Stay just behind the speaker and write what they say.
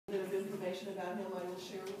information about him I will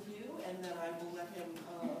share with you, and then I will let him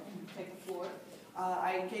take the floor.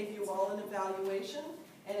 I gave you all an evaluation,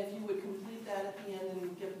 and if you would complete that at the end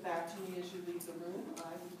and give it back to me as you leave the room,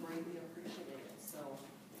 I would greatly appreciate it. So,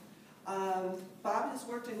 Bob has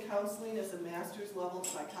worked in counseling as a master's level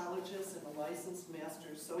psychologist and a licensed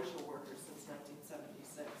master's social worker since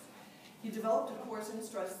 1976. He developed a course in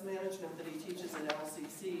stress management that he teaches at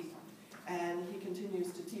LCC, and he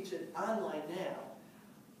continues to teach it online now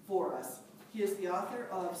for us. He is the author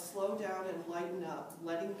of Slow Down and Lighten Up,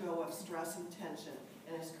 Letting Go of Stress and Tension,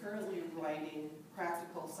 and is currently writing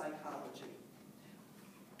Practical Psychology.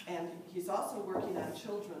 And he's also working on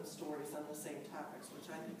children's stories on the same topics, which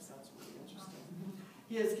I think sounds really interesting.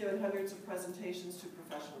 He has given hundreds of presentations to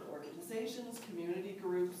professional organizations, community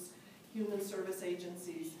groups, human service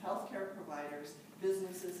agencies, healthcare providers,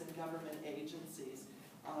 businesses, and government agencies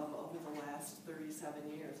over the last 37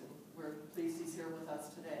 years. And we're pleased he's here with us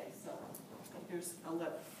today. So I'll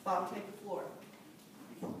let Bob take the floor.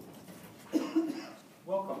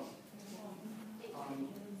 Welcome.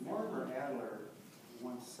 Mortimer Adler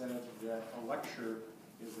once said that a lecture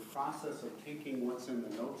is the process of taking what's in the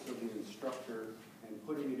notes of the instructor and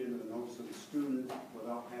putting it into the notes of the student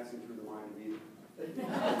without passing through the mind of either.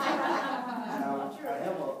 Now,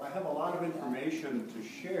 I have a lot of information to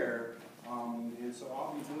share, and so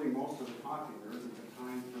I'll be doing most of the talking. There isn't the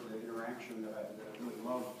time for the interaction that I really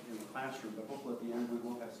love in the classroom, but hopefully at the end we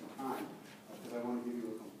will have some time, because I want to give you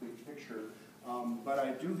a complete picture. But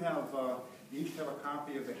I do have, you each have a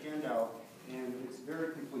copy of the handout, and it's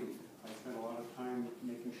very complete. I spent a lot of time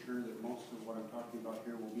making sure that most of what I'm talking about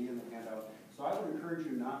here will be in the handout. So I would encourage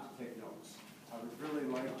you not to take notes. I would really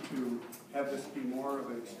like to have this be more of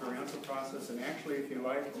an experiential process. And actually, if you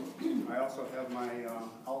like, I also have my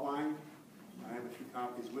outline. I have a few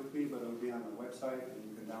copies with me, but it'll be on the website, and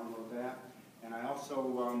you can download that. And I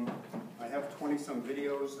also, I have 20-some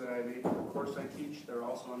videos that I made for the course I teach. They're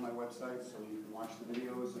also on my website, so you can watch the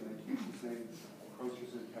videos, and they teach the same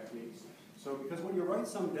approaches and techniques. So, because when you write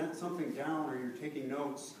something down or you're taking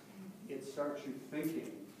notes, it starts you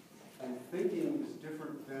thinking. And thinking is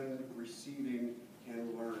different than receiving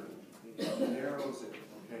and learning. It narrows it,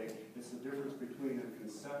 okay? It's the difference between a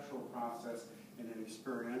conceptual process and an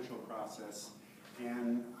experiential process.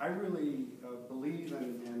 And I really believe,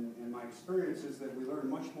 in my experience, is that we learn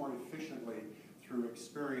much more efficiently through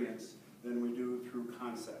experience than we do through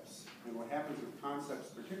concepts. And what happens with concepts,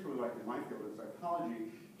 particularly like in my field of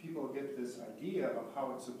psychology, people get this idea of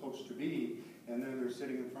how it's supposed to be, and then they're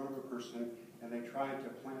sitting in front of a person, and they try to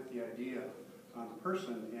plant the idea on the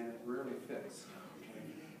person, and it rarely fits. Okay?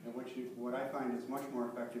 And what I find is much more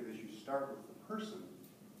effective is you start with the person,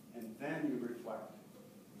 and then you reflect.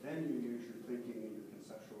 Then you use your thinking and your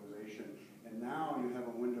conceptualization, and now you have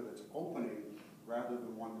a window that's opening rather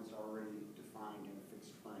than one that's already defined in a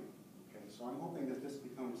fixed frame. Okay? So I'm hoping that this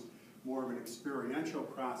becomes more of an experiential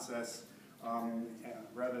process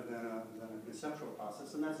rather than a conceptual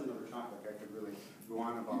process, and that's another topic. I could really go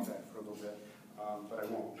on about that for a little bit, but I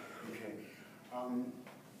won't. Okay.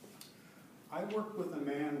 I worked with a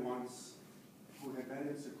man once who had been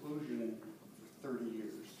in seclusion for 30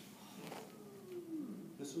 years.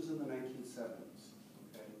 This was in the 1970s.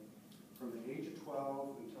 Okay. From the age of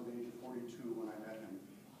 12 until the age of 42 when I met him,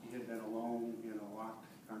 he had been alone in a locked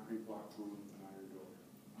concrete block room with an iron door.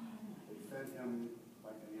 They fed him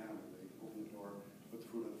like an animal. Open the door, put the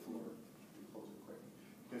food on the floor, and close it quick.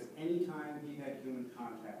 Because anytime he had human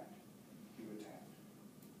contact, he attacked.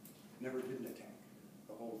 Never didn't attack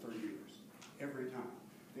the whole 30 years. Every time.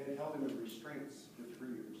 They had held him in restraints for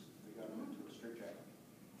 3 years. They got him into a straitjacket.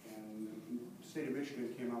 And the state of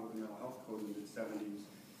Michigan came out with a mental health code in the mid-70s,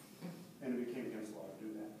 and it became against the law to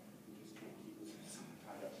do that. You just can't keep someone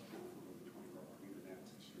tied up for over 24 hours. Even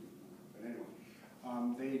that's extreme. But anyway,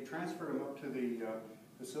 they transferred him up to the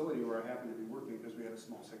facility where I happened to be working because we had a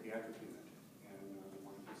small psychiatric unit, and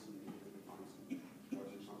wanted to see if we could find some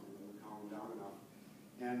drugs or something that would calm him down enough.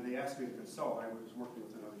 And they asked me to consult. I was working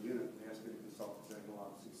with another unit. They asked me to consult because I had a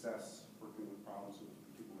lot of success working with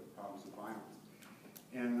people with problems with violence.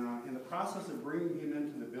 And in the process of bringing him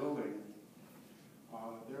into the building,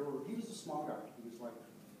 he was a small guy. He was like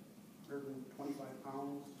 25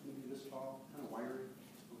 pounds, maybe this tall, kind of wiry.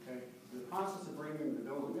 Okay. In the process of bringing him to the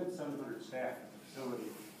building, we had 700 staff at the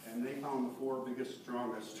facility, and they found the 4 biggest,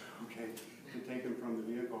 strongest, okay, to take him from the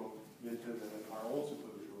vehicle into our old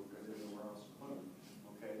seclusion room because they didn't know where else to put him.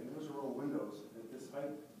 Okay, and there was a row of windows at this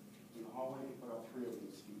height in the hallway. He put out 3 of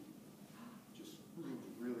his feet. Just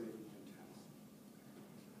really intense.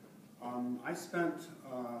 I spent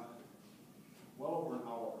well over an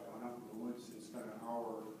hour. I went up in the woods and spent an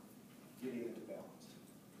hour getting into balance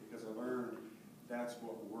because I learned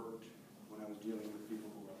what worked when I was dealing with people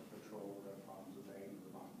who were out of control or had problems with anger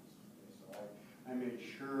or violence. Okay, so I made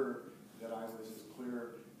sure that I was as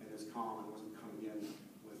clear and as calm and wasn't coming in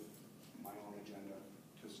with my own agenda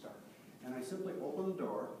to start. And I simply opened the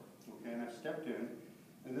door, okay, and I stepped in,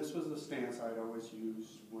 and this was the stance I'd always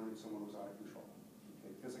use when someone was out of control,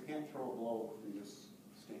 okay, because I can't throw a blow from this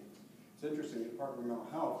stance. It's interesting, the Department of Mental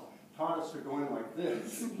Health taught us to go in like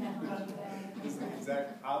this. It's the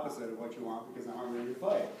exact opposite of what you want because I'm ready to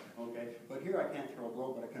fight, okay? But here I can't throw a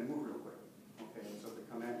blow, but I can move real quick, okay? And so if they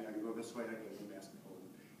come at me, I can go this way, I can do basketball,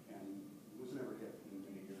 and was never hit in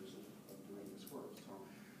many years of doing this work. So,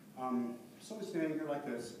 someone's standing here like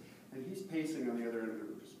this, and he's pacing on the other end of the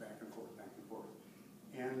room, just back and forth, back and forth.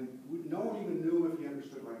 And no one even knew if he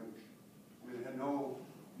understood language. I mean, they had no,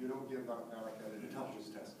 you don't give out like that an intelligence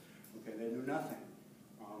test. Okay, they knew nothing.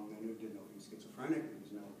 They didn't know if he was schizophrenic, he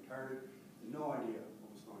was mentally retarded, no idea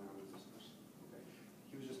what was going on with this person. Okay,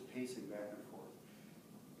 he was just pacing back and forth.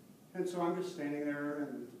 And so I'm just standing there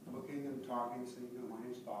and looking and talking, saying, you know, my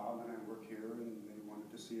name's Bob, and I work here, and they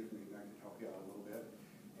wanted to see if maybe I could help you out a little bit.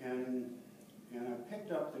 And I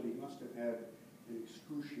picked up that he must have had an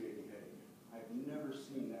excruciating headache. I've never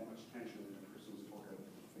seen that much tension in a person's forehead,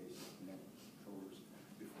 face, neck, shoulders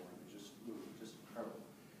before. It was just incredible.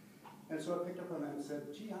 And so I picked up on that and said,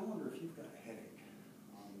 gee, I wonder if you've got a headache.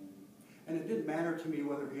 And it didn't matter to me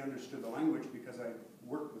whether he understood the language because I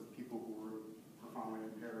worked with people who were profoundly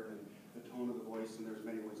impaired and the tone of the voice, and there's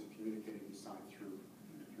many ways of communicating besides through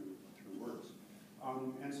words.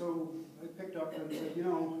 And so I picked up and said, you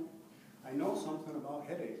know, I know something about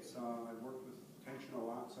headaches. I work with tension a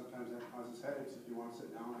lot. Sometimes that causes headaches. If you want to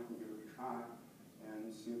sit down, I can give it a try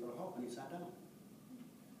and see if it'll help. And he sat down.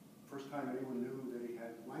 First time anyone knew that he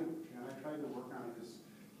had language. And I tried to work on his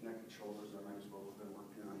neck and shoulders. I might as well have been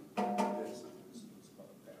working on this. It was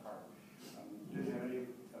about that hard. Didn't have any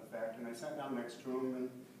effect. And I sat down next to him and,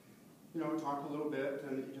 you know, talked a little bit.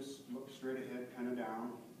 And he just looked straight ahead, kind of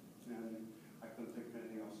down. And I couldn't think of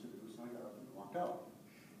anything else to do. So I got up and walked out.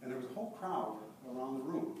 And there was a whole crowd around the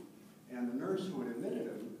room. And the nurse who had admitted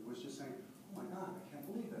him was just saying, oh my God, I can't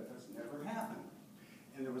believe that. That's never happened.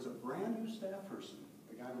 And there was a brand new staff person.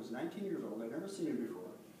 The guy was 19 years old. I'd never seen him before.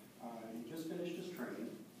 He just finished his training.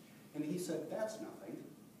 And he said, that's nothing.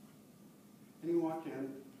 And he walked in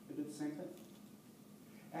and did the same thing.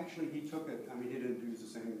 Actually, he took it, I mean, he didn't use the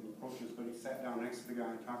same approaches, but he sat down next to the guy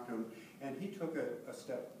and talked to him. And he took it a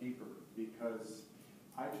step deeper because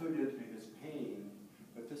I tuned into his pain,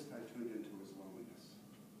 but this guy tuned into his loneliness,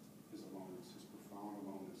 his profound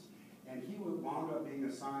aloneness. And he wound up being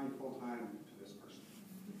assigned full-time to this person.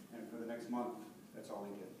 And for the next month, that's all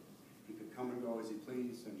he did. He could come and go as he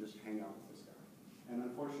pleased and just hang out with this guy. And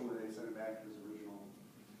unfortunately, they sent him back to his original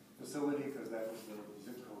facility because that was the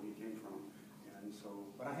zip code he came from. And so,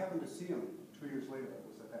 but I happened to see him 2 years later. I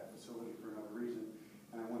was at that facility for another reason.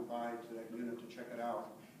 And I went by to that unit to check it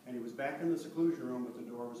out. And he was back in the seclusion room, but the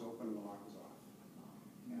door was open and the lock was off.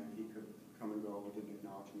 And he could come and go. He didn't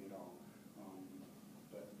acknowledge me at all.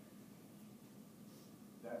 But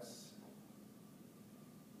that's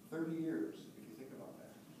 30 years, if you think about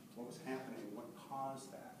that. What was happening? What caused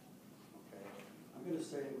that? Okay, I'm going to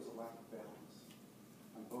say it was a lack of balance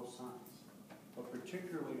on both sides, but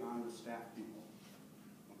particularly on the staff people.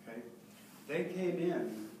 Okay, they came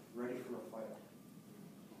in ready for a fight.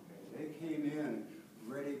 Okay, they came in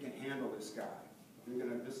ready to handle this guy.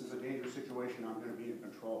 This is a dangerous situation. I'm going to be in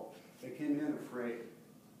control. They came in afraid.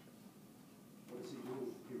 What does he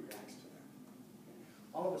do? He reacts to that. Okay.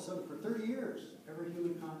 All of a sudden, for 30 years, every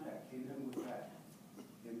human contact came in with that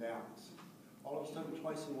imbalance. All of a sudden,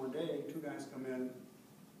 twice in one day, two guys come in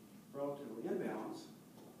relatively imbalanced,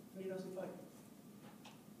 and he doesn't fight.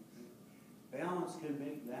 Okay. Balance can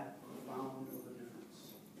make that profound of a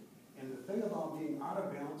difference. And the thing about being out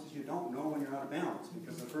of balance is you don't know when you're out of balance,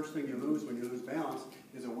 because the first thing you lose when you lose balance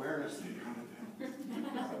is awareness that you're out of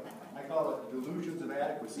balance. I call it delusions of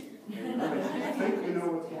adequacy. You think you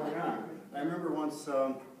know what's going on. I remember once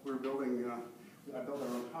we were building, I built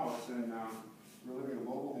our own house, and we were living in a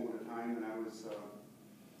mobile home at a time, and I was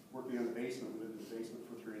working on the basement. We lived in the basement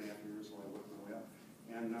for 3.5 years while I worked my way up.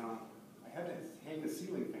 And I had to hang the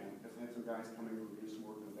ceiling fan because I had some guys coming who were used to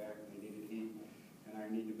work in the back and they needed heat. And I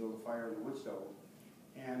needed to build a fire in the wood stove.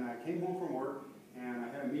 And I came home from work, and I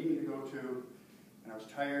had a meeting to go to, and I was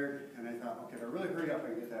tired, and I thought, okay, if I really hurry up,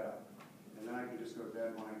 I can get that up. And then I can just go to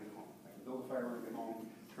bed when I get home. I can build a fire when I get home,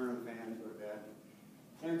 turn on the fan, go to bed.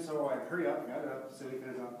 And so I hurry up, got it up, ceiling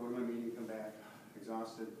fan's up, go to my meeting, come back,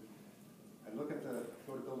 exhausted. I go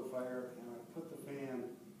to build a fire, and I put the fan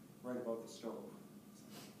right above the stove.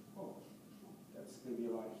 Oh, that's going to be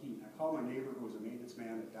a lot of heat. I called my neighbor who was a maintenance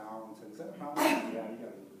man at Dow and said, is that a problem? Yeah, you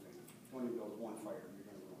got to move the fan. It only builds one fire, you're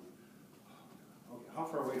going to ruin it. Okay, how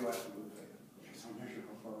far away do I have to move the fan? Okay, so I measure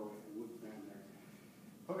how far away, and move the fan there.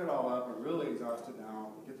 Hook it all up, I'm really exhausted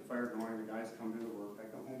now, get the fire going, the guys come to work, I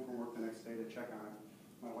come home from work the next day to check on it.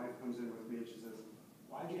 My wife comes in with me and she says,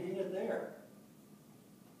 why'd you hang it there?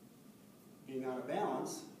 Being out of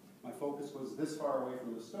balance, my focus was this far away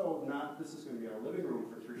from the stove, not this is going to be our living room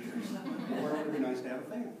for 3 years, where it would be nice to have a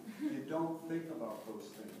fan. You don't think about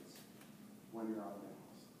those things when you're out of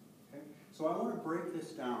balance. Okay? So I want to break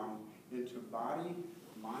this down into body,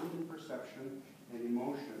 mind and perception, and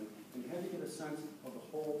emotion, and have you get a sense of the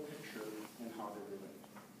whole picture and how they relate.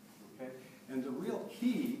 Okay? And the real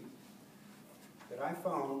key that I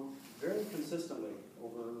found very consistently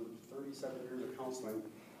over 37 years of counseling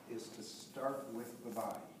is to start with the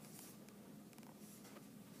body.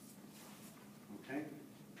 Okay?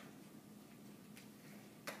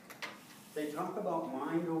 They talk about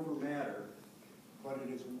mind over matter, but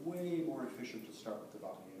it is way more efficient to start with the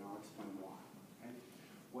body, and I'll explain why. Okay?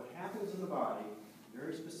 What happens in the body,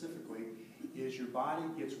 very specifically, is your body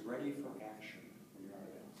gets ready for action when you're out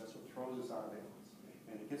of balance. That's what throws us out of balance.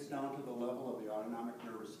 And it gets down to the level of the autonomic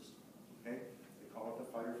nervous system. Okay? They call it the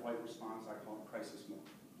fight or flight response. I call it crisis mode.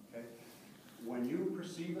 Okay? When you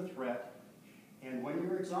perceive a threat, and when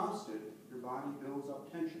you're exhausted, your body builds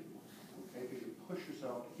up tension. Okay? Because you push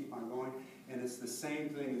yourself to keep on going, and it's the same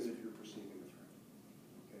thing as if you're perceiving a threat.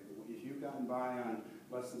 Okay? If you've gotten by on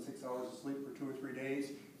less than 6 hours of sleep for 2 or 3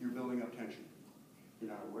 days, you're building up tension.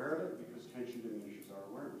 You're not aware of it because tension diminishes our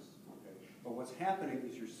awareness. Okay? But what's happening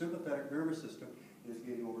is your sympathetic nervous system is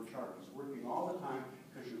getting overcharged. It's working all the time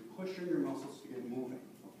because you're pushing your muscles to get moving.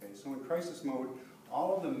 Okay? So in crisis mode,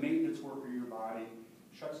 all of the maintenance work of your body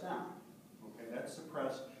shuts down. Okay? That's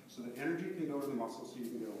suppressed so the energy can go to the muscles so you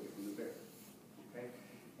can get away from the bear. Okay?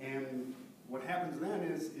 And what happens then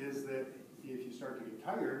is that if you start to get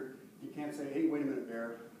tired, you can't say, hey, wait a minute,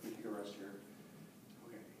 bear, let me take a rest here.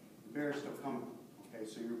 Okay, the bear's still coming. Okay,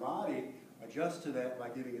 so your body adjusts to that by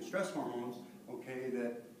giving it stress hormones, okay,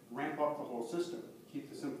 that ramp up the whole system, keep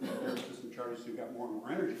the sympathetic nervous system charged so you've got more and more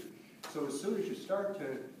energy. So as soon as you start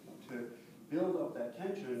to build up that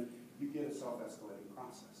tension, you get a self-escalating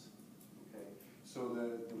process. Okay, so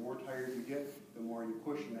the more tired you get, the more you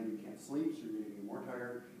push, and then you can't sleep, so you're getting more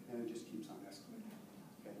tired, and it just keeps on escalating.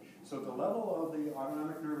 Okay, so at the level of the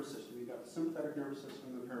autonomic nervous system, you've got the sympathetic nervous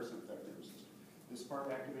system and the parasympathetic nervous system. This part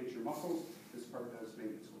activates your muscles, this part does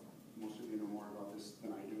maintenance work. Most of you know more about this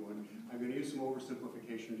than I do, and I'm going to use some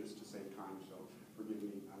oversimplification just to save time, so forgive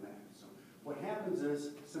me on that. So what happens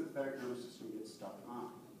is the sympathetic nervous system gets stuck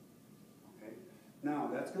on. Okay? Now,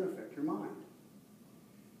 that's going to affect your mind.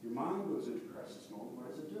 Your mind goes into crisis mode. What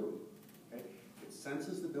does it do? Okay? It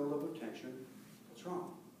senses the buildup of tension. What's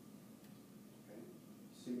wrong? Okay?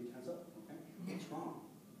 See me tense up? Okay? What's wrong?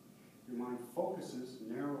 Your mind focuses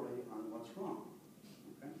narrowly on what's wrong.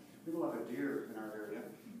 Okay? We have a lot of deer in our area,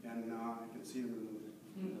 and I can see them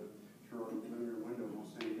through our living room window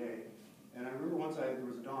almost any day. And I remember once there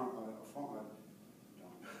was a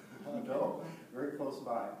doe very close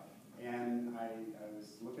by, and I was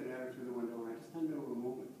looking at her through the window, and I just had a little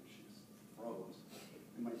movement. She just froze.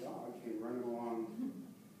 And my dog came running along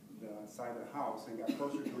the side of the house and got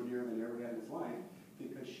closer to a deer than he ever had in his life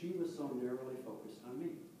because she was so narrowly focused on me.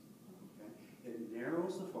 Okay? It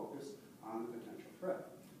narrows the focus on the potential threat.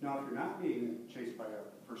 Now, if you're not being chased by a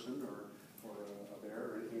person or a bear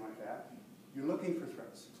or anything like that, you're looking for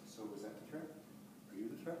threats. So is that the threat? Are you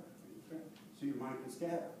the threat? Are you the threat? So your mind can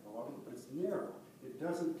scatter, but it's narrow. It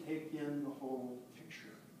doesn't take in the whole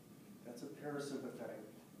picture. That's a parasympathetic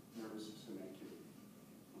nervous system activity.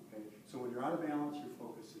 Okay? So when you're out of balance, your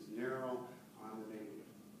focus is narrow on the negative.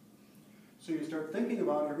 So you start thinking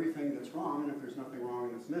about everything that's wrong, and if there's nothing wrong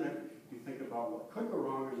in this minute, you think about what could go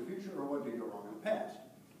wrong in the future or what did go wrong in the past.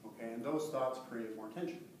 Okay? And those thoughts create more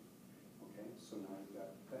tension. Okay? So now you've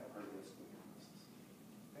got that part of the escalating process.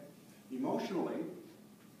 Okay? Emotionally,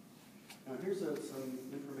 now here's some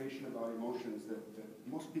information about emotions that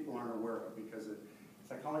most people aren't aware of because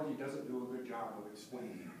psychology doesn't do a good job of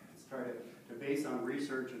explaining it. It's trying to base on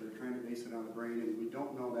research, and they're trying to base it on the brain, and we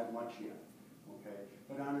don't know that much yet. Okay?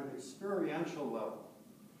 But on an experiential level,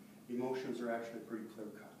 emotions are actually pretty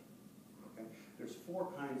clear-cut. Okay? There's 4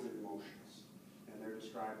 kinds of emotions, and they're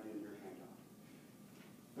described in your handout.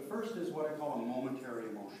 The first is what I call a momentary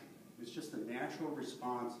emotion. It's just a natural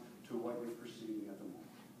response to what you're perceiving at the moment.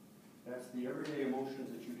 That's the everyday emotions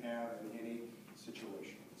that you have in any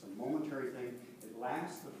situation. It's a momentary thing. It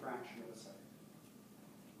lasts a fraction of a second.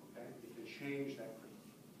 Okay? It can change that quickly.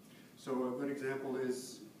 So a good example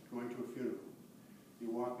is going to a funeral. You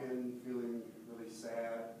walk in feeling really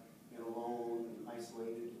sad and alone and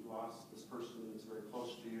isolated. You lost this person that's very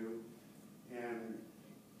close to you, and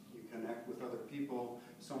you connect with other people.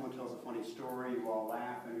 Someone tells a funny story, you all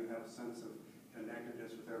laugh, and you have a sense of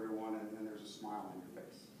connectedness with everyone, and then there's a smile on your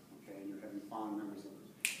face. Okay, and you're having fond memories of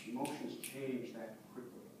it. Emotions change that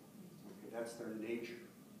quickly. Okay, that's their nature.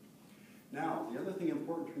 Now, the other thing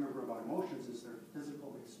important to remember about emotions is their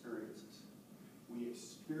physical experiences. We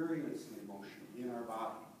experience the emotion in our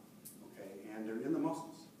body, okay, and they're in the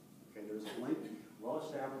muscles. Okay, there's a link, well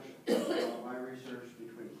established by research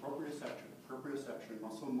between proprioception,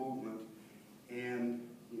 muscle movement, and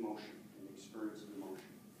emotion, and the experience of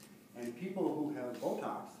emotion. And people who have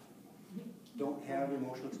Botox don't have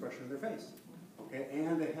emotional expression in their face, okay,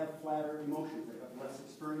 and they have flatter emotions. They have less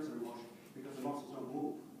experience of emotion because the muscles don't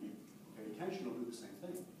move. Okay, tension will do the same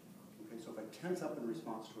thing. Okay, so if I tense up in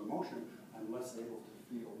response to emotion, I'm less able to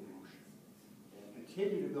feel the emotion. And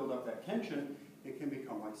continue to build up that tension, it can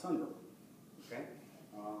become like sunburn. Okay,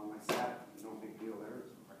 I sat, no big deal there.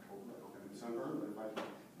 It's October, I don't have any sunburn, but if I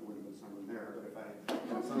wouldn't have been sunburned there, but if I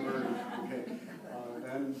had sunburn, okay,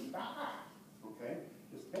 then okay,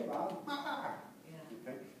 just hey Bob,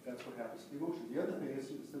 okay, that's what happens to the emotion. The other thing is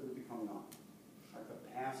that we become numb. Our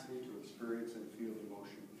capacity to experience and feel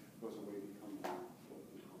emotion goes away, become numb.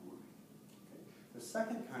 Okay. The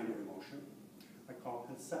second kind of emotion I call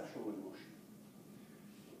conceptual emotion.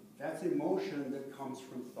 That's emotion that comes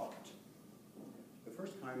from thought. The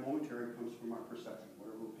first kind, momentary, comes from our perception,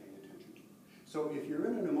 whatever we're paying attention to. So if you're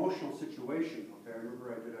in an emotional situation, okay, I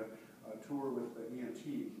remember I did a tour with the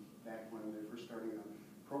EMT back when they first started a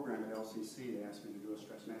program at LCC. They asked me to do a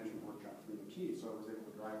stress management workshop for EMT, so I was able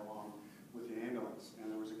to drive along with the ambulance.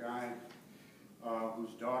 And there was a guy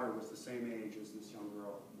whose daughter was the same age as this young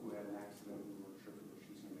girl who had an accident. We weren't sure if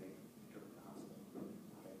she's going to make it to the hospital.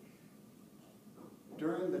 Okay.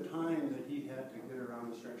 During the time that he had to get her on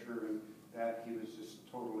the stretcher and that, he was just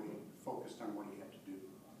totally focused on what he had to do.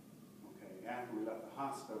 Okay. After we left the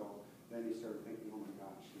hospital, then he started thinking, oh my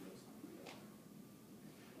gosh, she looks like my daughter.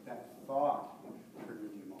 That thought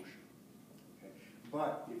triggered the emotion. Okay.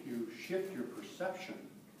 But if you shift your perception,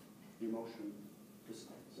 the emotion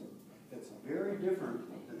dissipates. That's very different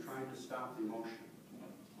than trying to stop the emotion.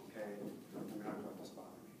 Okay, I'm not going to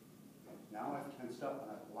bother me. Now I've tensed up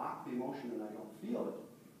and I've blocked the emotion and I don't feel it,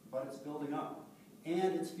 but it's building up.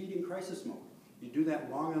 And it's feeding crisis mode. You do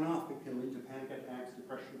that long enough, it can lead to panic attacks,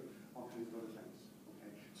 depression, all kinds of other things.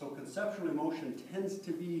 Okay? So conceptual emotion tends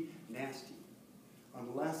to be nasty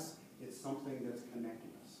unless it's something that's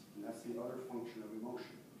connecting us. And that's the other function of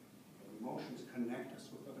emotion. Emotions connect us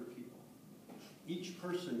with other people. Each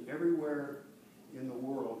person everywhere in the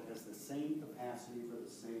world has the same capacity for the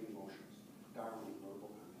same emotions. Darwin wrote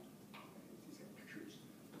on that. Okay, he's got pictures.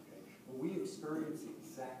 Okay, but we experience the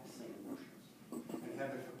exact same emotions and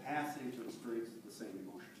have the capacity to experience the same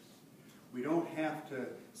emotions. We don't have to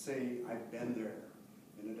say, I've been there,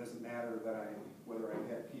 and it doesn't matter that whether I've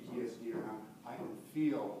had PTSD or not. I can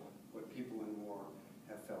feel what people in war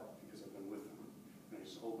have felt because I've been with them. And I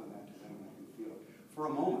just open that to them and I can feel it. For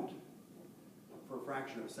a moment, for a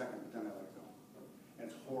fraction of a second, but then I let go.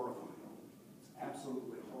 And it's horrifying. It's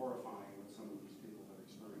absolutely horrifying what some of these people have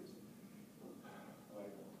experienced.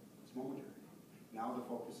 But it's momentary. Now the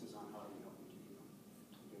focus is on how do we help them to heal.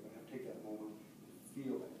 Okay, but I have to take that moment and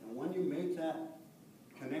feel it. And when you make that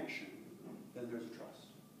connection, then there's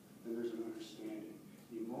trust. Then there's an understanding.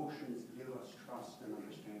 The emotions give us trust and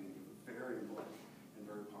understanding. They're very important and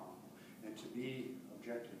very powerful. And to be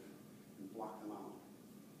objective and block them out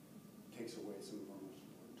takes away some of our most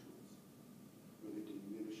important tools. Really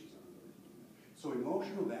diminishes our ability to do that. So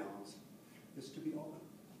emotional balance is to be open.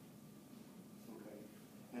 Okay?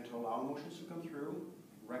 And to allow emotions to come through,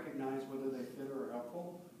 recognize whether they fit or are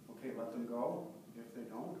helpful. Okay, let them go if they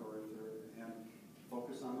don't, or if they're, and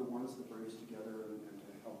focus on the ones that bring us together and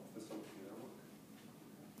to help facilitate our work.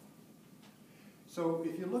 So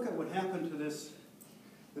if you look at what happened to this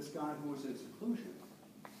guy who was in seclusion,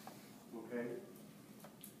 okay,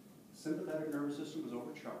 sympathetic nervous system was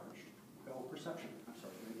overcharged. Oh, perception. I'm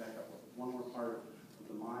sorry, let me back up. One more part of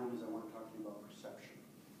the mind is I want to talk to you about perception.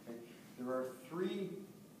 Okay? There are three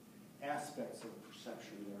aspects of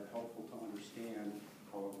perception that are helpful to understand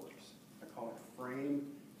how it works. I call it frame,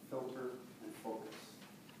 filter, and focus.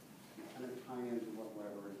 And kind of tie into what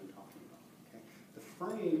I've already been talking about. Okay? The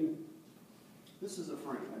frame, this is a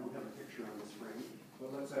frame. I don't have a picture on this frame, but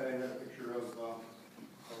let's say I had a picture of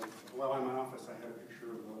well, in my office, I had a picture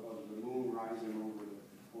of the moon rising over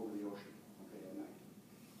the ocean, okay, at night.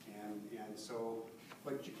 And so,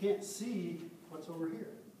 but you can't see what's over here.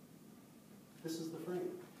 This is the frame.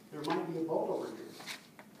 There might be a boat over here.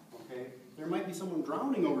 There might be someone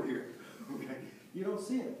drowning over here. Okay? You don't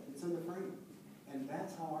see it. It's in the frame. And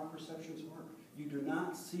that's how our perceptions work. You do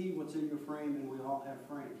not see what's in your frame, and we all have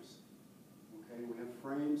frames. Okay? We have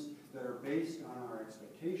frames that are based on our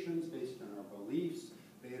expectations, based on our beliefs,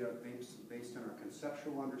 based on our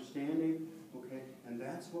conceptual understanding. Okay? And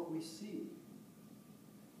that's what we see.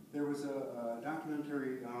 There was a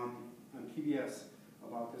documentary on PBS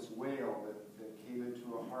about this whale that came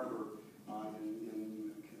into a harbor in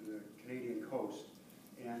the Canadian coast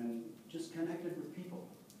and just connected with people,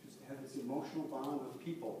 just had this emotional bond with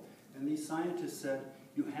people. And these scientists said,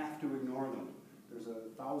 you have to ignore them. There's a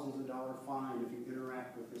thousands of dollar fine if you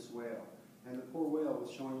interact with this whale. And the poor whale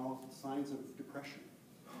was showing all signs of depression.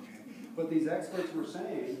 Okay. But these experts were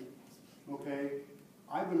saying, okay,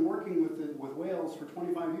 I've been working with whales for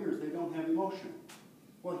 25 years. They don't have emotion.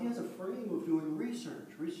 Well, he has a frame of doing research.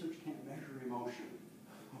 Research can't measure emotion.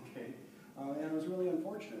 Okay? And it was really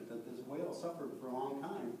unfortunate that this whale suffered for a long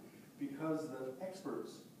time because the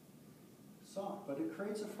experts saw it. But it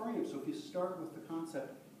creates a frame. So if you start with the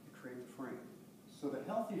concept, you create the frame. So the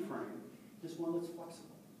healthy frame is one that's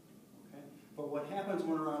flexible. Okay? But what happens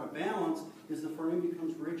when we're out of balance is the frame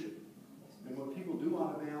becomes rigid. And what people do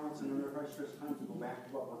out of balance and under high stress times, they go back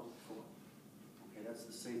to what worked before. Okay, that's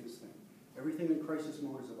the safest thing. Everything in crisis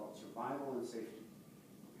mode is about survival and safety.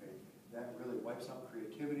 Okay, that really wipes out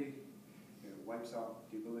creativity. It wipes out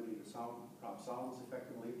the ability to solve problems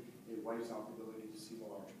effectively. It wipes out the ability to see the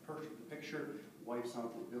larger picture. Wipes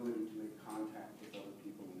out the ability to make contact with other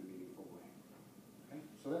people in a meaningful way. Okay,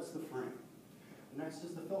 so that's the frame. The next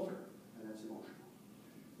is the filter, and that's emotional.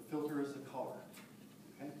 The filter is the color.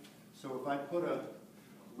 Okay. So if I put a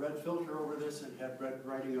red filter over this and had red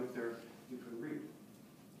writing up there, you could read.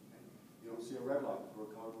 Okay? You don't see a red light for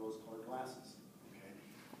rose-colored glasses. Okay?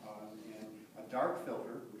 And a dark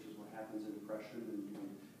filter, which is what happens in depression and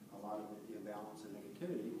a lot of the imbalance and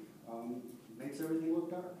negativity, makes everything look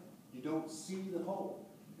dark. You don't see the hole.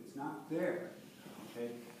 It's not there. Okay?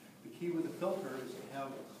 The key with the filter is to have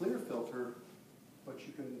a clear filter, but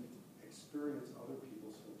you can experience other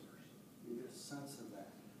people's filters. You get a sense of that.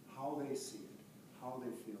 How they see it, how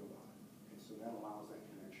they feel about it. Okay, so that allows that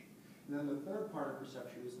connection. And then the third part of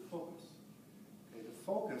perception is the focus. Okay, the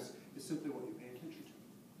focus is simply what you pay attention to.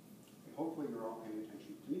 Okay, hopefully you're all paying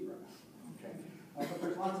attention to me right now. Okay? But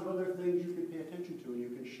there's lots of other things you can pay attention to, and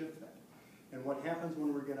you can shift that. And what happens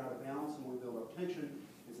when we get out of balance and we build up tension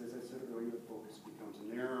is, as I said earlier, the focus becomes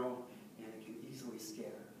narrow and it can easily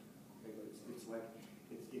scatter. Okay, but it's like,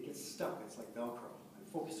 it gets stuck. It's like Velcro. I'm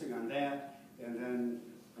focusing on that, and then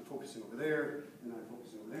I'm focusing over there, and then I'm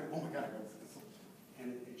focusing over there. Oh my God,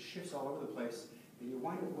 and it shifts all over the place, and you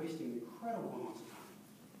wind up wasting incredible amounts of time.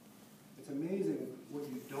 It's amazing what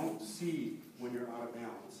you don't see when you're out of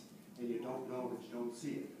balance, and you don't know that you don't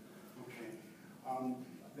see it. Okay.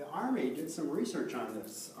 The Army did some research on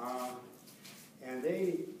this, and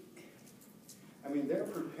they're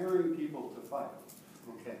preparing people to fight.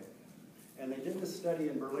 Okay. And they did this study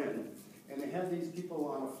in Berlin, and they had these people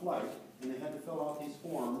on a flight, and they had to fill out these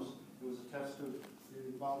forms. It was a test of, it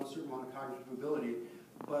involved a certain amount of cognitive ability,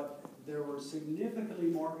 but there were significantly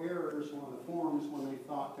more errors on the forms when they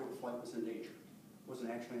thought their flight was in danger. It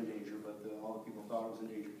wasn't actually in danger, but all the people thought it was in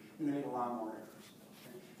danger, and they made a lot more errors.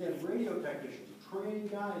 Okay? They had radio technicians, trained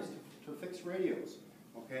guys to fix radios.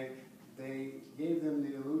 Okay? They gave them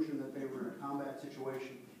the illusion that they were in a combat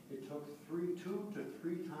situation. It took 2 to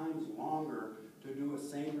 3 times longer to do a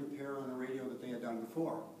same repair on the radio that they had done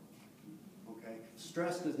before. Okay?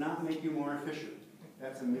 Stress does not make you more efficient.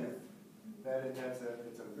 That's a myth.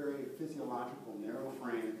 It's a very physiological, narrow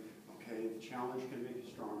frame. Okay? The challenge can make you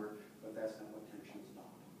stronger, but that's not what tension is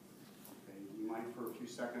about. Okay? You might for a few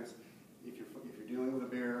seconds, if you're dealing with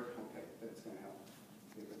a bear, okay, that's going to help.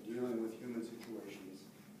 If you're dealing with human situations,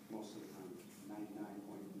 most of the time, 99.999%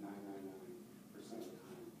 of the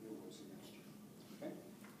time, it works against you. Okay?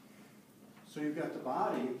 So you've got the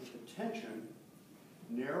body, the tension,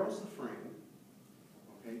 narrows the frame,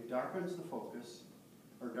 okay, darkens the focus,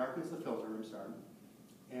 or darkens the filter, I'm sorry,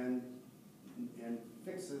 and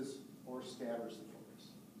fixes or scatters the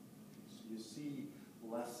focus. So you see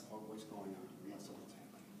less of what's going on, less of what's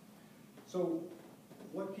happening. So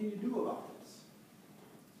what can you do about this?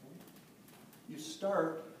 Okay. You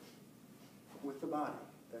start with the body.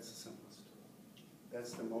 That's the simplest.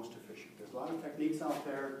 That's the most efficient. There's a lot of techniques out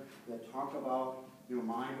there that talk about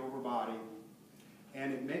mind over body,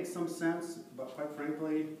 and it makes some sense, but quite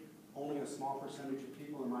frankly, only a small percentage of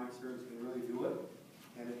people, in my experience, can really do it,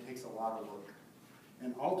 and it takes a lot of work.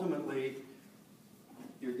 And ultimately,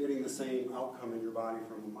 you're getting the same outcome in your body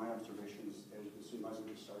from my observations as you might as well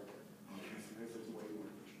just start there. It's way more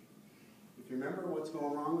efficient. you remember, what's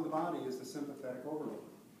going wrong with the body is the sympathetic overload.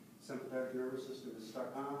 Sympathetic nervous system is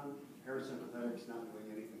stuck on, parasympathetic is not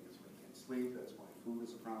doing anything. That's why you can't sleep, that's why food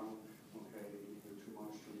is a problem. Okay, you're too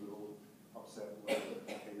much, too little, upset, whatever.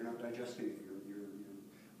 Okay, you're not digesting it, your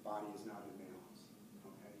body is not in balance.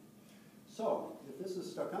 Okay? So, if this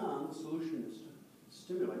is stuck on, the solution is to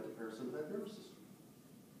stimulate the parasympathetic nervous system.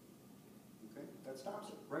 Okay, that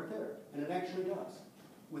stops it, right there. And it actually does.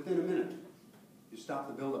 Within a minute, you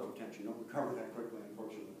stop the buildup of tension. You don't recover that quickly,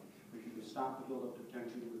 unfortunately. But you can stop the buildup of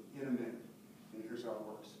tension within a minute. And here's how it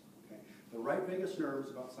works. Okay? The right vagus nerve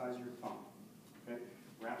is about the size of your thumb. Okay?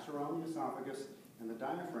 Wraps around the esophagus, and the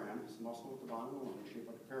diaphragm is the muscle at the bottom of the lung,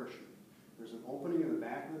 shaped like a parachute. There's an opening in the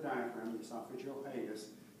back of the diaphragm, the esophageal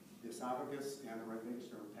hiatus. The esophagus and the right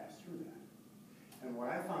vagus nerve pass through that. And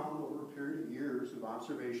what I found over a period of years of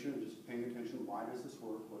observation, just paying attention, why does this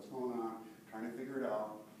work, what's going on, trying to figure it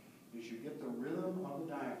out, is you get the rhythm of the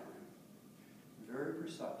diaphragm, very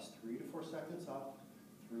precise, 3 to 4 seconds up,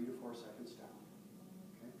 3 to 4 seconds down.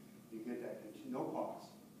 Okay? You get that, no pause,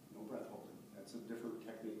 no breath holding. That's a different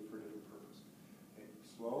technique for a different purpose. Okay?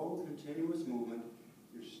 Slow, continuous movement,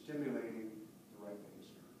 you're stimulating the right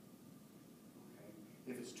vagus nerve. Okay?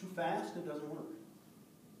 If it's too fast, it doesn't work.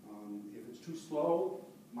 If it's too slow,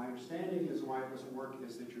 my understanding is why it doesn't work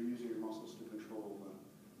is that you're using your muscles to control the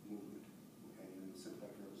movement. Okay? And the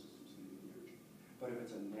sympathetic nervous system's using the energy. But if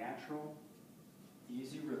it's a natural,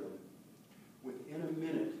 easy rhythm, within a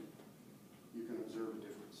minute, you can observe a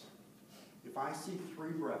difference. If I see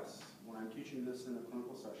 3 breaths, when I'm teaching this in a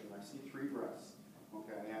clinical session, I see 3 breaths.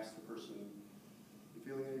 Okay, I ask the person, you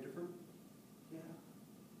feeling any different? Yeah.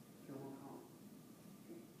 Feel more calm.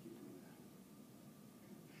 Okay, keep doing that.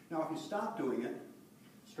 Okay. Now, if you stop doing it,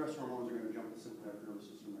 stress hormones are going to jump the sympathetic nervous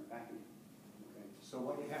system right back in. Okay, so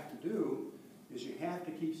what you have to do is you have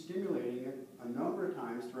to keep stimulating it a number of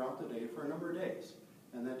times throughout the day for a number of days.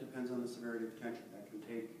 And that depends on the severity of the tension. That can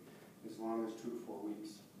take as long as 2 to 4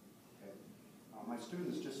 weeks. Okay. My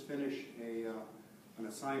students just finished an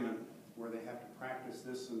assignment where they have to practice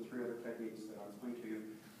this and 3 other techniques that I'll explain to you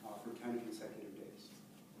for 10 consecutive days.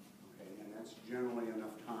 Okay. And that's generally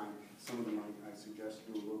enough time. Some of them I suggest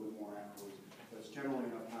do a little bit more afterwards. But it's generally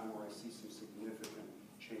enough time where I see some significant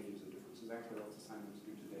changes and differences. Actually, that's assignments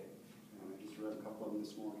due today. I just read a couple of them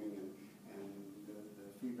this morning, and the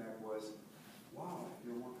feedback was, wow, I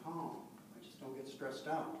feel more calm. I just don't get stressed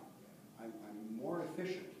out. I'm more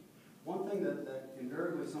efficient. One thing that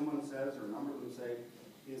invariably someone says, or a number of them say,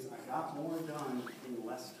 is I got more done in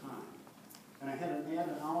less time. And I had to add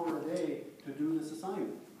an hour a day to do this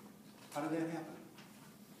assignment. How did that happen?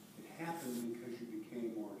 It happened because you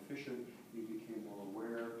became more efficient, you became more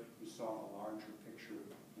aware, you saw a larger picture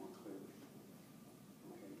more clearly.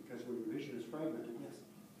 Okay, because when your vision is fragmented, yes?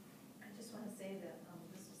 I just want to say that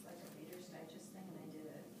this was like a Reader's Digest thing, and I did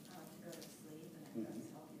it to go to sleep, and it does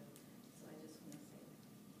help you. So I just want to say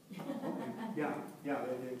that. Yeah,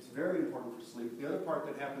 it's very important for sleep. The other part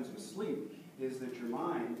that happens with sleep is that your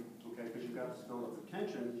mind, okay, because you've got this buildup of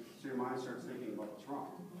tension, so your mind starts thinking about what's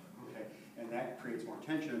wrong, okay, and that creates more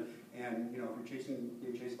tension. And if you're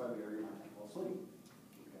being chased by a bear, your mind can't fall asleep.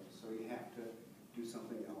 Okay, so you have to do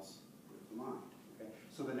something else with the mind. Okay,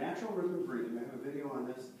 so the natural rhythm of breathing. I have a video on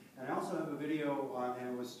this, and I also have a video, and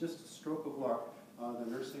it was just a stroke of luck. The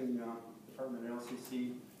nursing department at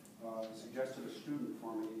LCC suggested a student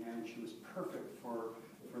for me, and she was perfect for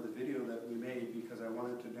the video that we made because I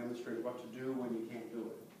wanted to demonstrate what to do when you can't do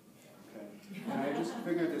it. Okay, and I just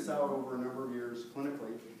figured this out over a number of years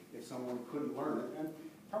clinically. If someone couldn't learn it, and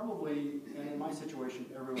probably, and in my situation,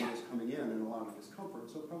 everyone was coming in a lot of discomfort,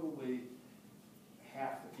 so probably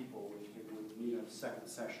half the people would need a second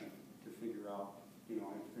session to figure out,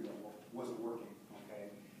 what wasn't working, okay?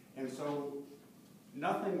 And so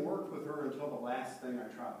nothing worked with her until the last thing I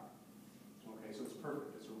tried. Okay, so it's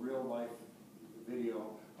perfect. It's a real life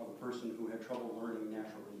video of a person who had trouble learning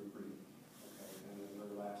natural rhythm breathing. Okay, and then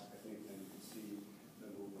the last, I think, then you can see the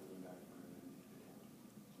movement of the diaphragm.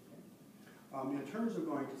 Okay. In terms of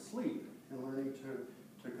going to sleep and learning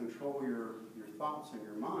to control your thoughts and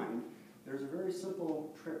your mind, there's a very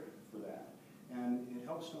simple trick for that. And it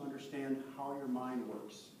helps to understand how your mind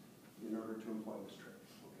works in order to employ this trick.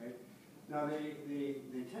 Okay? Now,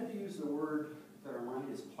 they tend to use the word that our mind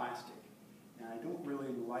is plastic. And I don't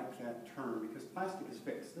really like that term because plastic is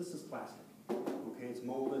fixed. This is plastic. Okay, it's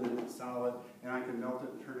molded and it's solid, and I can melt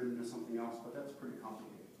it and turn it into something else, but that's pretty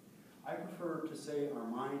complicated. I prefer to say our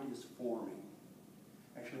mind is forming.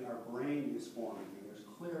 Actually, our brain is forming, and there's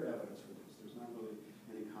clear evidence for this. There's not really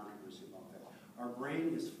any controversy about that. Our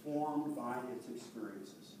brain is formed by its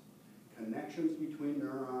experiences. Connections between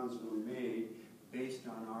neurons were made based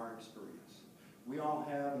on our experience. We all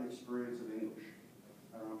have an experience of English.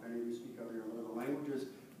 I don't know if any of you speak other languages,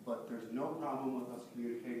 but there's no problem with us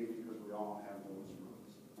communicating because we all have those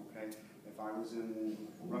roots, okay? If I was in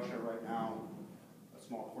Russia right now, a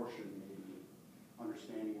small portion maybe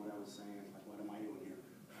understanding what I was saying, it's like, what am I doing here?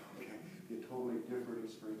 Okay? Be a totally different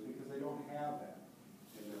experience because they don't have that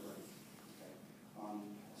in their brain. Okay?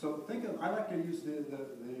 So think of, I like to use the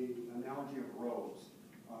analogy of roads,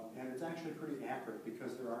 and it's actually pretty accurate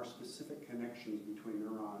because there are specific connections between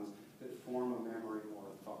neurons that form a memory or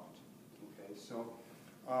a thought. Okay, so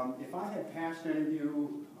if I had passed any of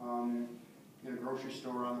you in a grocery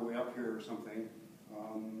store on the way up here or something,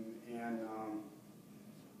 and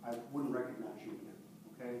I wouldn't recognize you again.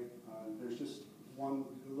 Okay, there's just one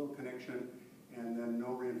little connection, and then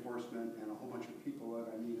no reinforcement, and a whole bunch of people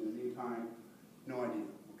that I meet in the meantime, no idea.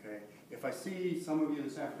 Okay, if I see some of you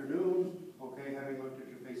this afternoon, okay, having looked at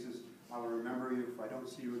your faces, I will remember you. If I don't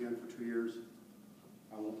see you again for 2 years,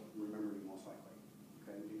 I won't remember you most likely.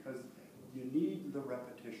 Okay, because you need the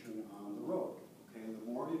repetition on the road. Okay, and the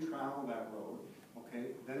more you travel that road, okay,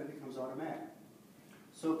 then it becomes automatic.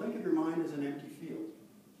 So think of your mind as an empty field.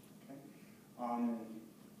 Okay,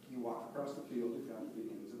 you walk across the field, you've got the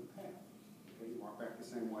beginnings of the path. Okay, you walk back the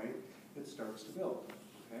same way, it starts to build.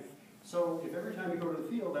 Okay. So if every time you go to the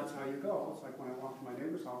field, that's how you go. It's like when I walk to my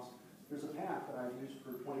neighbor's house, there's a path that I've used for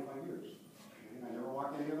 25 years. Okay? And I never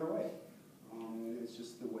walk any other way. It's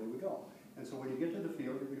just the way we go. And so when you get to the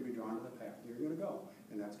field, you're going to be drawn to the path that you're going to go.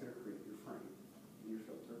 And that's going to create your frame, your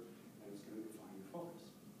filter, and it's going to define your focus.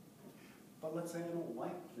 But let's say I don't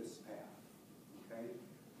like this path. Okay?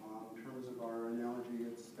 In terms of our analogy,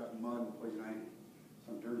 it's got mud and poison ivy.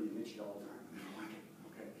 So I'm dirty and itchy all the time. I don't like it.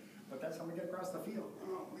 Okay? But that's how we get across the field.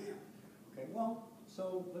 Oh, man. Okay, well,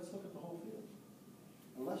 so let's look at the whole field.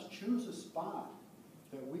 And let's choose a spot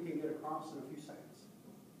that we can get across in a few seconds.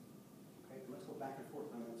 Okay, let's go back and forth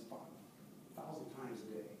on that spot 1,000 times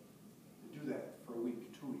a day. And do that for a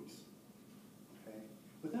week, 2 weeks. Okay?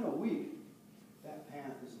 Within a week, that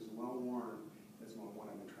path is as well worn as one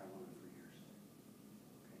I've been traveling on for years.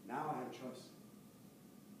 Okay, now I have a choice.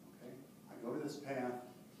 Okay? I go to this path.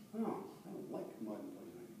 Oh, I don't like mud and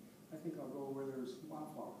poison ivy. I think I'll go where there's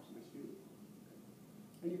wildflowers. Nice view. Okay.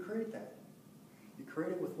 And you create that. You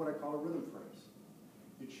create it with what I call a rhythm phrase.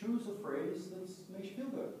 You choose a phrase that makes you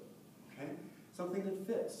feel good. Okay? Something that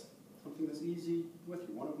fits. Something that's easy with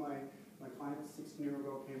you. One of my clients 16 years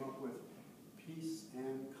ago came up with peace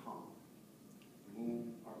and calm.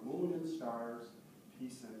 Our moon and stars,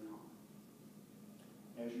 peace and calm.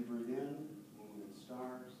 As you breathe in, moon and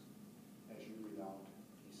stars. As you breathe out,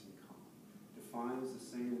 peace and calm. Defines the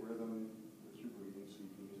same rhythm with your breathing, so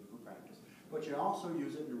you can use it for practice. But you also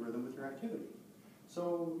use it in rhythm with your activity.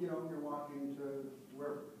 So, you know, you're walking to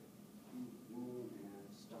wherever. Moon and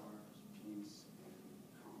stars, peace and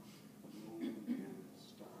calm. Moon and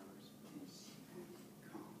stars, peace and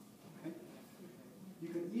calm. Okay? You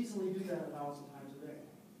can easily do that 1,000 times a day.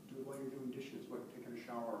 Do it while you're doing dishes, while you're taking a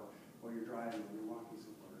shower, while you're driving, when you're walking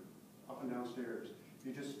somewhere, up and downstairs.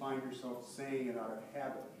 You just find yourself saying it out of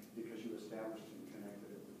habit because you established and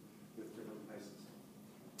connected it with different places.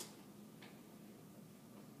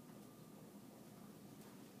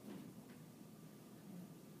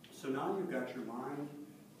 So now you've got your mind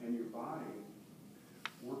and your body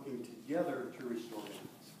working together to restore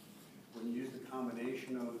balance. When you use the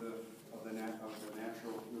combination of the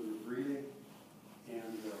natural rhythm breathing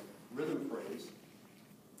and the rhythm phrase,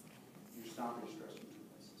 you're stopping stress in 2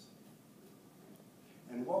 places.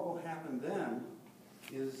 And what will happen then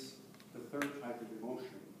is the third type of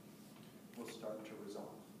emotion will start to resolve.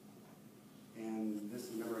 And this,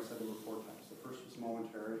 remember I said there were 4 types. The first was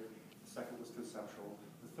momentary, the second was conceptual,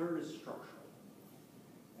 the third is structural.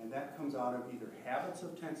 And that comes out of either habits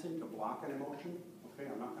of tensing to block an emotion. Okay,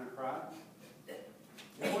 I'm not going to cry.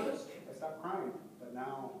 It works. I stopped crying. But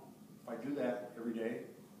now, if I do that every day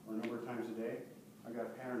or a number of times a day, I've got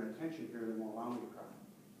a pattern of tension here that won't allow me to cry.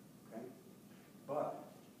 Okay?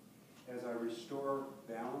 But as I restore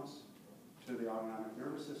balance to the autonomic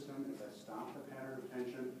nervous system, as I stop the pattern of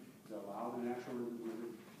tension, as I allow the natural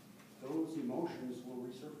rhythm, those emotions will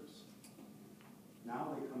resurface.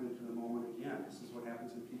 Now they come into the moment again. This is what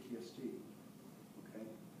happens in PTSD. Okay?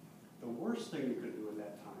 The worst thing you could do at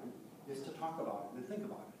that time is to talk about it and think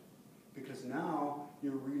about it. Because now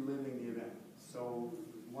you're reliving the event. So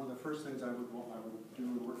one of the first things I would do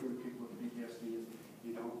working with people with PTSD is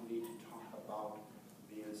you don't need to talk about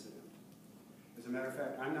the incident. As a matter of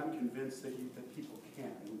fact, I'm not convinced that people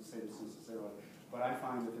can. I wouldn't say this necessarily, but I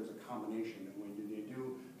find that there's a combination that when they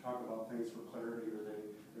do talk about things for clarity or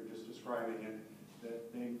they're just describing it,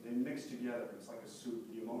 that they mix together. It's like a soup.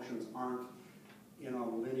 The emotions aren't in a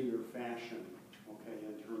linear fashion, okay,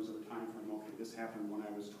 in terms of a time frame. Okay, this happened when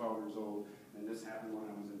I was 12 years old, and this happened when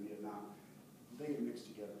I was in Vietnam. They get mixed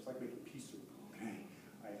together. It's like making pea soup, okay?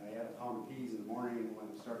 I add a pound of peas in the morning when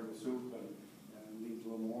I'm starting the soup, and it needs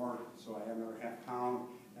a little more, so I have another half pound,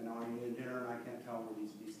 and now I'm eating dinner, and I can't tell where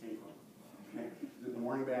these peas came from, okay? Is it the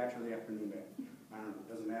morning batch or the afternoon batch? I don't know, it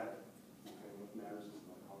doesn't matter. Okay, what matters is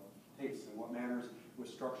how it tastes, and what matters with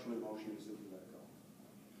structural emotion is that you let go.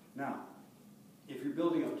 Now, if you're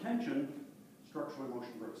building up tension, structural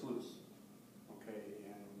emotion breaks loose, okay,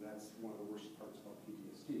 and that's one of the worst parts about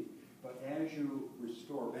PTSD. But as you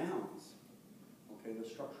restore balance, okay, the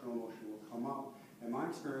structural emotion will come up, and my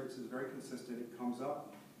experience is very consistent. It comes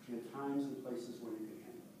up in times and places where you can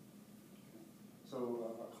handle it. Okay.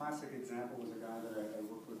 So a classic example was a guy that I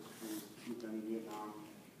worked with who's been in Vietnam.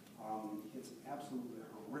 It's absolutely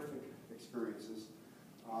horrific experiences,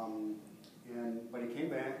 but he came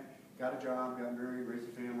back, got a job, got married, raised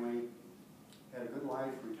a family, had a good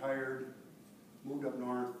life, retired, moved up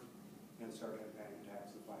north, and started having panic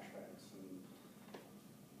attacks and flashbacks. And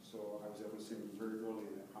so I was able to see him very early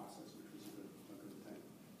in that process, which was a good thing.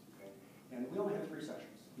 Okay? And we only had 3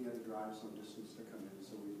 sessions. He had to drive some distance to come in,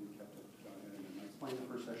 so we kept it in. And I explained the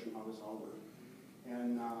first session how this all worked.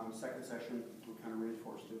 And second session, we kind of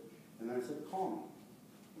reinforced it. And then I said, call me,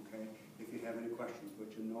 okay, if you have any questions,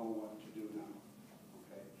 but you know what to do now.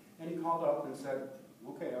 Okay? And he called up and said,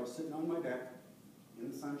 okay, I was sitting on my deck in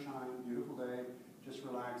the sunshine, beautiful day, just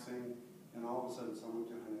relaxing, and all of a sudden someone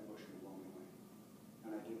behind that bush and blow me away. And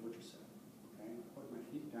I did what you said, okay? I put my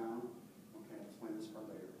feet down, okay, I'll explain this part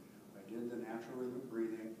later. I did the natural rhythmic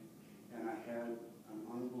breathing, and I had an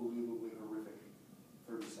unbelievably horrific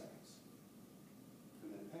 30 seconds. And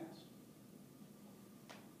then it passed.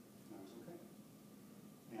 And I was okay.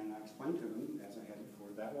 And I explained to them, as I had before,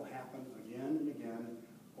 that will happen again and again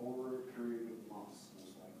over a period of months,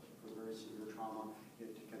 most likely. For very severe trauma,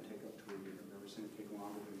 it can take up to a year. I've never seen it take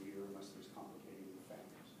longer than a year unless there's complicating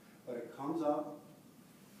factors. But it comes up,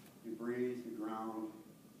 you breathe, you ground,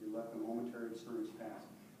 you let the momentary experience pass,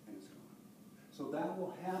 and it's gone. So that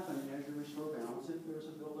will happen as you restore balance if there's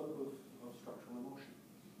a buildup of structural emotion.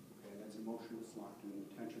 Okay, that's emotion that's locked in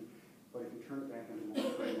tension. But if you turn it back into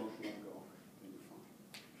momentary emotion, let go, then you're fine.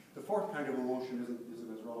 The fourth kind of emotion isn't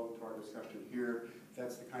as relevant to our discussion here.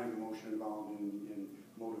 That's the kind of emotion involved in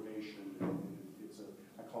motivation. And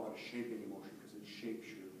I call it a shaping emotion because it shapes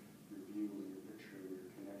your view and your picture and your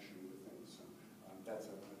connection with things. So that's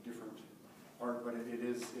a different part, but it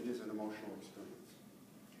is an emotional experience.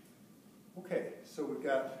 Okay, so we've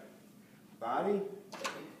got body.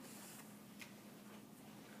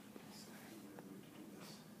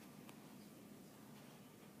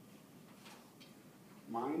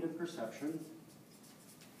 Mind and perception.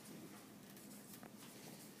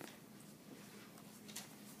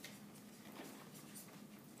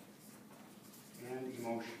 And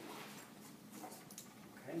emotion.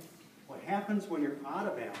 Okay? What happens when you're out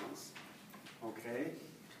of balance, okay,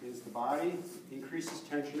 is the body increases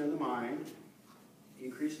tension in the mind,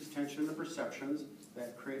 increases tension in the perceptions,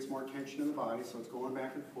 that creates more tension in the body, so it's going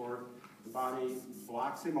back and forth. The body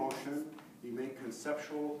blocks emotion, you make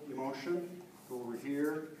conceptual emotion, go over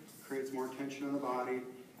here, creates more tension in the body,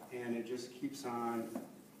 and it just keeps on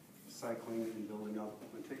cycling and building up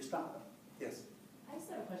until you stop it. Yes? I just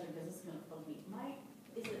have a question because this is going to bug me.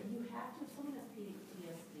 Is it you have to, if someone has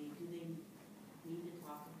PTSD, do they need to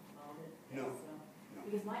talk about it? No. No.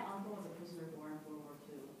 Because my uncle was a prisoner of war in World War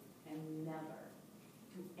II and never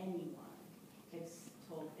to anyone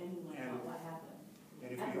told anyone about what happened.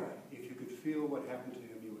 And Ever. if you could feel what happened to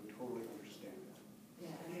him, you would totally understand it.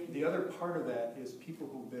 Yeah, I mean, The other part of that is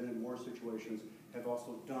people who've been in war situations have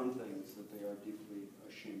also done things that they are deeply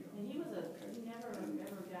ashamed of. and he was Okay. he never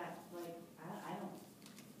ever got like, I don't,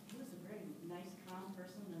 he was a very nice, calm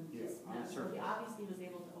person and Yeah, just, on the so he surface. obviously was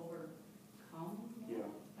able to overcome that,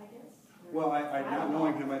 Yeah. I guess. Well, Or- not don't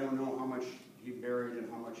knowing know. him, I don't know how much he buried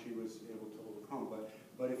and how much he was able to overcome.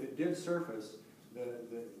 But if it did surface,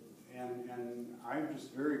 and I'm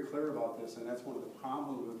just very clear about this, and that's one of the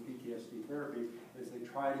problems with PTSD therapy, is they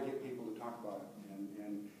try to get people to talk about it.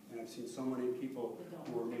 And I've seen so many people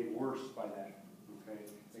who are made worse by that. Okay,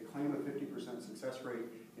 they claim a 50% success rate,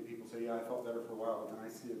 and people say, yeah, I felt better for a while, but then I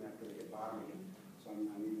see them after they get bottom again. So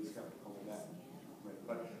I'm even skeptical of that. Right.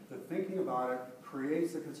 But the thinking about it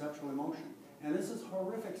creates the conceptual emotion. And this is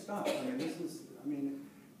horrific stuff.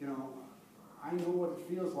 You know, I know what it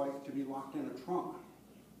feels like to be locked in a trunk,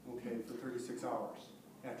 okay, for 36 hours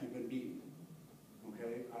after you've been beaten.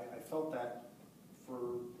 Okay, I felt that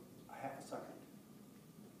for a half a second.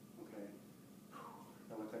 Okay,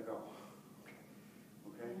 I let that go.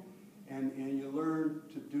 Okay, and you learn learn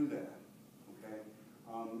to do that, okay?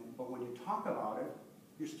 But when you talk about it,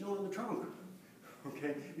 you're still in the trunk,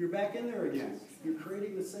 okay? You're back in there again. You're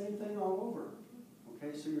creating the same thing all over,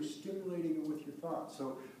 okay? So you're stimulating it with your thoughts.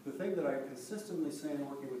 So the thing that I consistently say in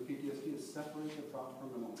working with PTSD is separate the thought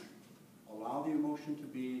from emotion. Allow the emotion to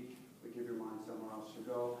be, but give your mind somewhere else to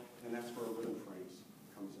go, and that's where a rhythm phrase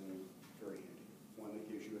comes in very handy. One that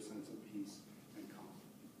gives you a sense of peace and calm,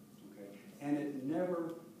 okay? And it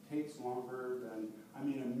never takes longer than, I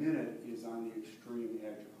mean, a minute is on the extreme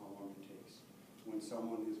edge of how long it takes when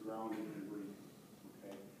someone is grounded and breathing,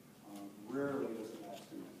 okay? Rarely does it last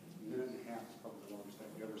a minute. A minute and a half is probably the longest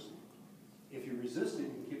I've ever seen. If you resist it,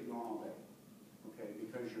 you can keep it going all day, okay?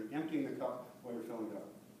 Because you're emptying the cup while you're filling it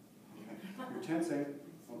up. Okay? You're tensing,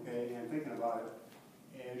 okay, and thinking about it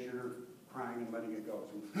as you're crying and letting it go.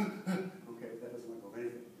 So, okay, that doesn't let go of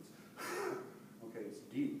anything. Okay, it's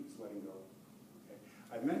deep, it's letting go. Okay.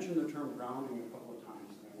 I've mentioned the term grounding a couple of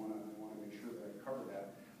times, and I want to make sure that I cover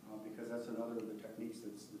that because that's another of the techniques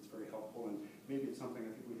that's very helpful, and maybe it's something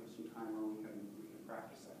I think we have some time where we can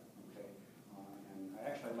practice that. Okay, and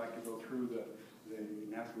I'd like to go through the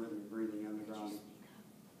natural rhythmic breathing and the grounding.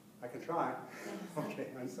 I can try.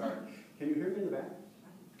 Okay, I'm sorry. Can you hear me in the back?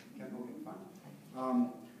 Can? Okay,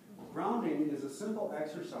 fine. Grounding is a simple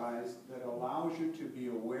exercise that allows you to be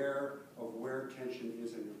aware of where tension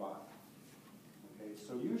is in your body. Okay,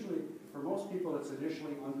 so usually, for most people, it's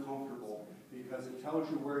initially uncomfortable because it tells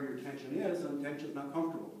you where your tension is, and tension's not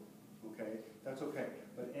comfortable. Okay, that's okay.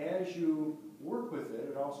 But as you work with it,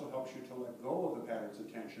 it also helps you to let go of the patterns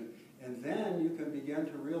of tension, and then you can begin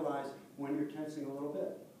to realize when you're tensing a little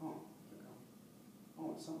bit.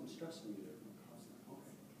 Oh, it's something stressing me there.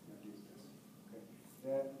 Okay, that means this.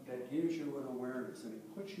 Okay, that gives you an awareness, and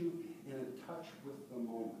it puts you in a touch with the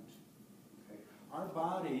moment. Okay, our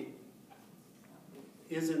body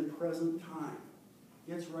is in present time.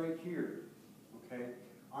 It's right here. Okay,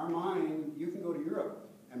 our mind, you can go to Europe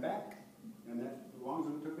and back, and that's as long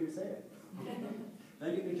as it took me to say it.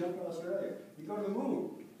 Then you can jump to Australia. You go to the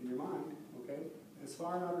moon in your mind. Okay, as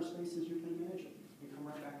far in outer space as you can imagine. You come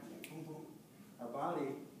right back again. Boom, boom. Our body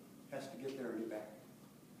has to get there and get back.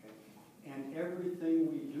 Okay? And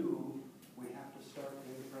everything we do, we have to start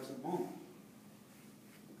in the present moment.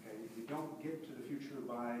 Okay? You don't get to the future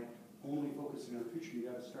by only focusing on the future. You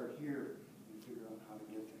got to start here and figure out how to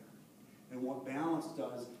get there. And what balance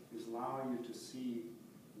does is allow you to see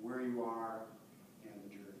where you are and the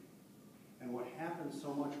journey. And what happens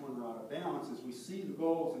so much when we're out of balance is we see the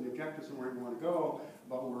goals and the objectives and where we want to go,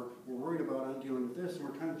 but we're worried about dealing with this, and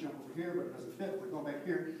we're trying to jump over here, but it doesn't fit. We're going back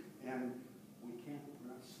here, and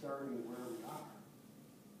we're not starting where we are.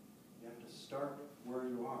 You have to start where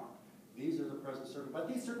you are. These are the present circumstances.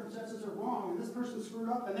 But these circumstances are wrong, and this person screwed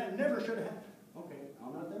up, and that never should have happened. Okay,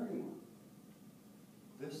 I'm not there anymore.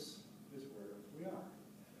 This is where we are.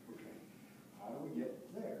 Okay, how do we get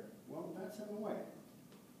there? Well, that's in the way.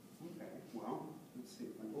 Okay, well, let's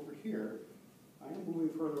see. If I go over here, I am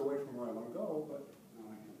moving further away from where I want to go, but now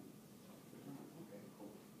I can. Okay,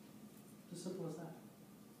 cool. It's as simple as that.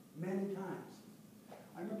 Many times.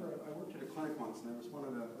 I remember I worked at a clinic once, and there was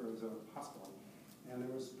it was a hospital, and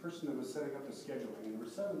there was a person that was setting up the scheduling, and there were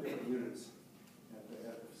 7 different units at the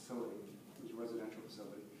facility. It was a residential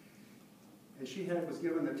facility. And she was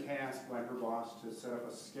given the task by her boss to set up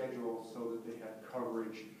a schedule so that they had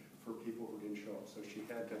coverage for people who didn't show up. So she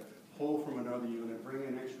had to pull from another unit, bring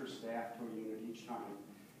in extra staff to a unit each time.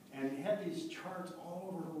 And had these charts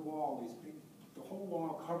all over her wall, the whole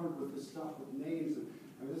wall covered with this stuff with names.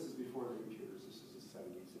 I mean, this is before the computers, this is the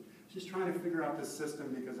 70s. And she's trying to figure out this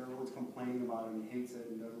system because everyone's complaining about it and he hates it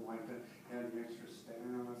and doesn't like to add the extra staff.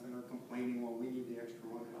 And they're complaining, well, we need the extra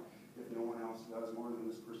one if no one else does more than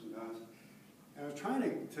this person does. And I was trying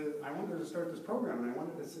I wanted to start this program, and I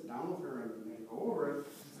wanted to sit down with her and go over it.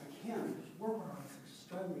 I can't. Work on it. It's just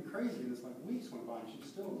driving me crazy. And it's like weeks went by, and she's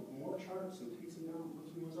still more charts and takes them down,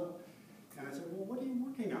 puts them up. And I said, well, what are you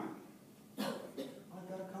working on? I've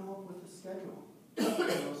got to come up with a schedule,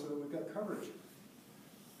 so that we've got coverage.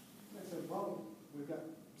 And I said, well, we've got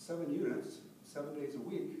 7 units, 7 days a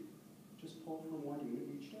week. Just pull from 1 unit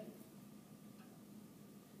each day.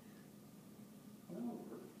 Well,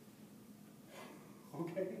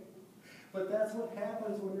 okay? But that's what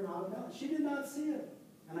happens when you're out of balance. She did not see it.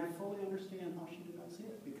 And I fully understand how she did not see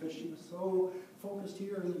it because she was so focused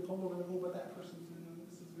here and pulled over the hole, but that person's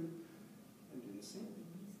this is good. And didn't see it.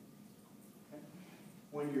 Okay?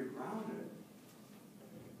 When you're grounded,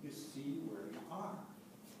 you see where you are.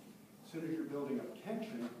 As soon as you're building up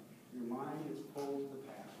tension, your mind is pulled to the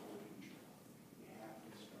past or the future. You have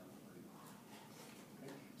to start where you are.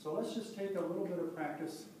 Okay? So let's just take a little bit of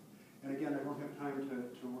practice And again, I don't have time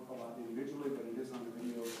to work a lot individually, but it is on the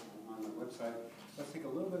videos on my website. Let's take a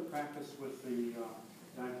little bit of practice with the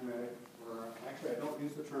diaphragmatic, or actually I don't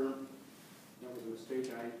use the term, that was a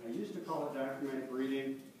mistake. I used to call it diaphragmatic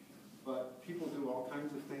breathing, but people do all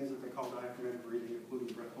kinds of things that they call diaphragmatic breathing,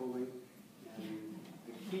 including breath holding. And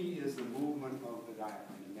the key is the movement of the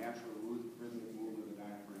diaphragm, the natural rhythmic movement of the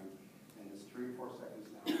diaphragm. And it's 3 or 4 seconds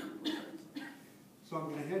down, 3 or 4 seconds up. So I'm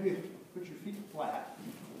going to have you put your feet flat.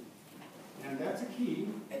 And that's a key.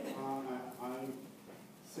 I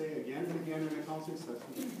say again and again in a counseling session,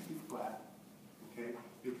 keep your feet flat. Okay?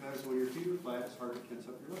 Because when your feet are flat, it's hard to tense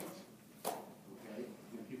up your legs. Okay?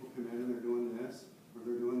 And people come in and they're doing this, or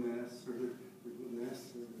they're doing this, or they're doing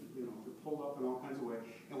this, or they're pulled up in all kinds of ways.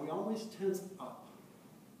 And we always tense up.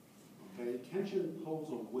 Okay? Tension pulls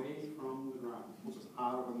away from the ground, pulls us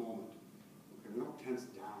out of the moment. Okay? We don't tense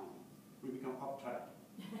down. We become uptight.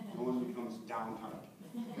 No one becomes downtight.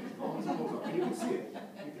 Always pulls up. And you can see it.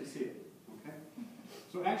 You can see it. Okay?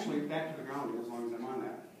 So actually, back to the grounding, as long as I'm on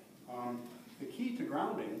that. The key to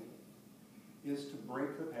grounding is to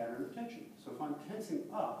break the pattern of tension. So if I'm tensing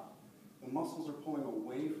up, the muscles are pulling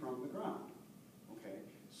away from the ground. Okay?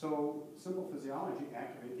 So simple physiology,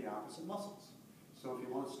 activate the opposite muscles. So if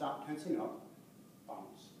you want to stop tensing up,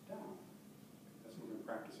 bounce down. That's what we're going to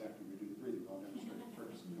practice after we do the breathing. I'll demonstrate it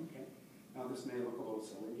first. Okay? Now this may look a little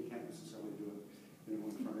silly. You can't necessarily do it in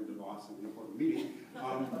front of the boss in an important meeting,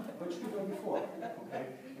 but you can do it before.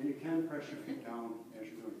 Okay? And you can press your feet down as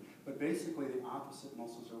you're doing it. But basically the opposite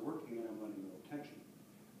muscles are working and I'm letting go of tension.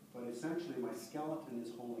 But essentially my skeleton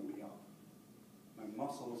is holding me up. My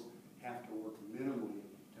muscles have to work minimally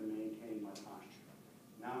to maintain my posture.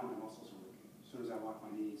 Now my muscles are working. As soon as I lock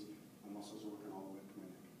my knees, my muscles are working all the way up to my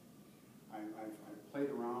neck. I've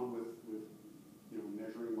played around with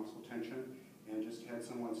measuring muscle tension and just had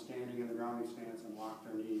someone standing in the grounding stance and lock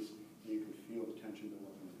their knees, and you can feel the tension build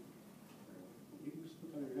up in the neck. You can just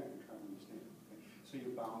put that on your neck and try to understand. Okay? So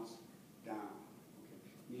you bounce down. Okay?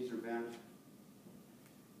 Knees are bent.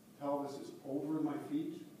 Pelvis is over my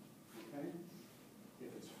feet. Okay?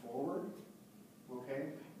 If it's forward,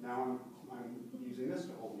 okay, now I'm using this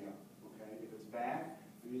to hold me up. Okay? If it's back,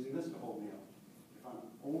 I'm using this to hold me up. If I'm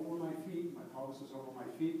over my feet, my pelvis is over my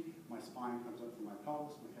feet, my spine comes up from my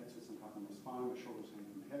pelvis, my head sits on top of my spine, my shoulders hang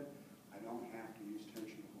from my head. I don't have to use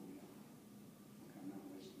tension to hold me up. Okay, I'm not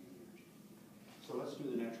wasting any energy. So let's do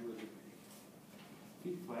the natural rhythm.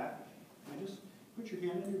 Feet flat. And just put your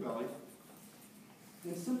hand on your belly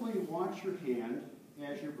and simply watch your hand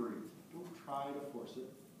as you breathe. Don't try to force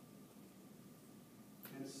it.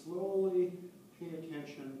 And slowly pay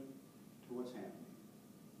attention to what's happening.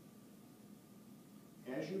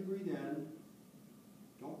 As you breathe in,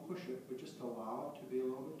 don't push it, but just allow it to be a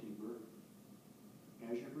little bit deeper.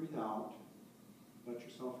 As you breathe out, let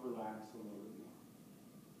yourself relax a little bit more.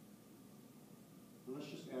 And let's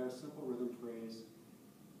just add a simple rhythm phrase,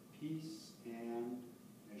 peace and,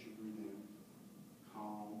 as you breathe in,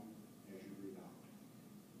 calm as you breathe out.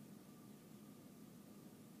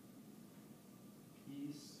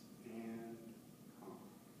 Peace and calm.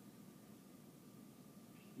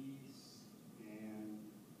 Peace and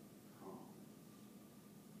calm.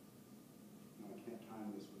 Now I can't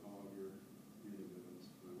time this with all of your breathing rhythms,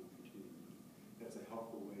 but I will continue. That's a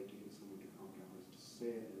helpful way to get someone to calm down, is to say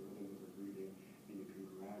it in rhythm with their breathing, and you can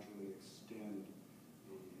gradually extend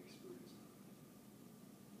the experience.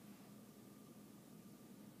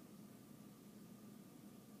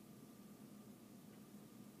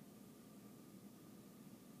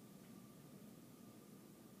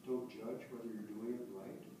 Don't judge whether you're doing it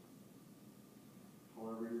right.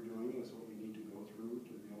 However you're doing it is what we need to go through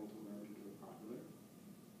to be able to learn to do it properly.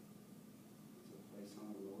 It's a place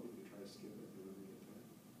on the road. If you try to skip it, you'll never get there.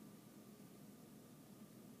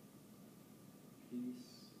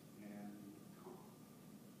 Peace and calm.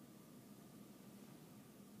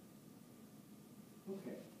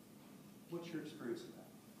 Okay. What's your experience of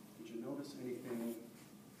that? Did you notice anything? It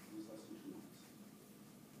was less than 2 minutes.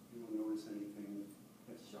 Anyone notice anything?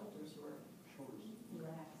 Yes. Shoulders were Shoulders.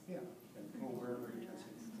 relaxed. Yeah. And where are you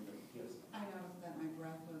tensing? Yes. I noticed that my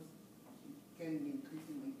breath was getting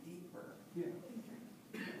increasingly deeper. Yeah.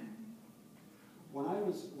 When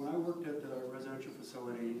I worked at the residential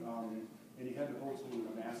facility, and you had to hold someone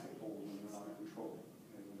in a basket hold when they're out of control,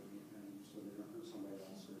 and so they don't hurt somebody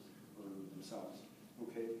else or themselves.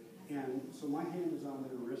 Okay. And so my hand is on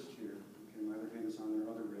their wrist here. Okay. My other hand is on their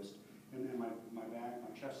other wrist, and then my back,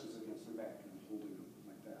 my chest is against their back, and I'm holding them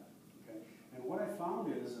like that. Okay. And what I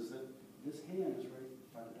found is that this hand is right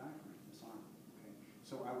by the diaphragm, this arm. Okay.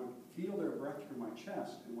 So I would feel their breath through my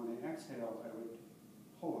chest, and when they exhaled, I would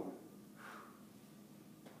pull on it.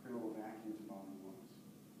 Bring a little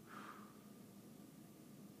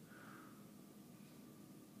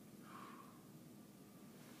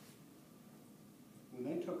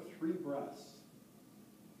 3 breaths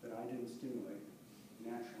that I didn't stimulate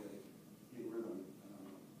naturally in rhythm,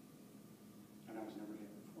 and I was never hit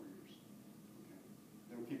in 4 years. Okay.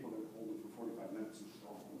 There were people that would hold them for 45 minutes and just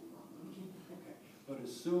all okay. But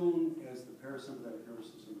as soon as the parasympathetic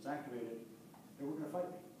nervous system was activated, they were going to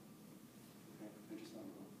fight me. Okay. I just let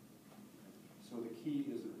them go. Okay. So the key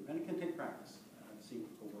is, and it can take practice. I've seen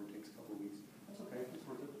people where it takes a couple of weeks. That's okay. It's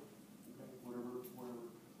worth it. Okay.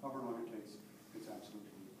 However long it takes, it's absolutely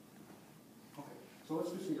okay. So let's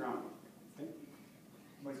do some grounding. Okay.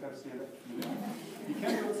 Everybody's got to stand up. You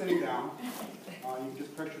can't do it sitting down. You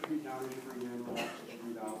just press your feet down as you breathe in, relax as you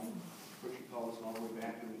breathe out. Push your pelvis all the way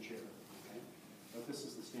back in the chair. Okay. But this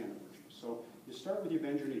is the stand-up version. So you start with you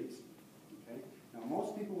bend your knees. Okay. Now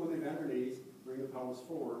most people when they bend their knees bring the pelvis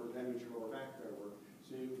forward, but then your lower back got to work.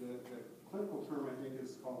 So the clinical term I think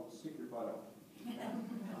is called stick your butt out.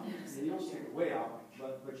 You don't stick it way out,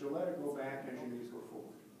 but you let it go back as your knees go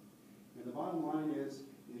forward. And the bottom line is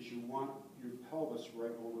you want your pelvis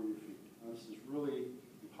right over your feet. Now, this is really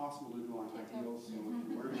impossible to do on high heels. So if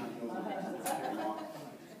you're wearing high heels, it's take them off.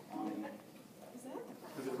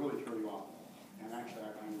 Because it really throw you off. And actually,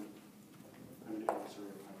 I'm an adversary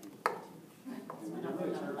of high heels. And you're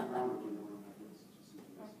really terribly grounded when you're wearing high heels. Just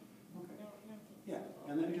do this. Okay. Yeah,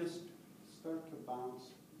 and then just start to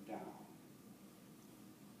bounce down.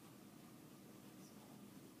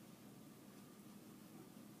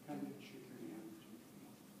 Kind of shake your hand.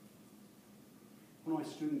 One of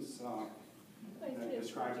my students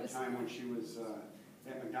described a time when she was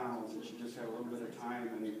at McDonald's and she just had a little bit of time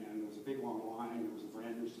and there was a big long line. There was a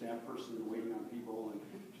brand new staff person waiting on people and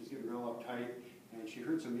she's getting real uptight and she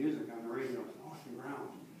heard some music on the radio. Oh, I can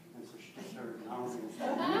ground. And so she just started grounding.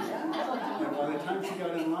 And by the time she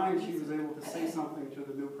got in line, she was able to say something to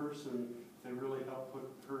the new person that really helped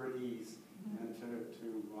put her at ease and to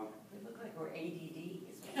We look like we're ADD.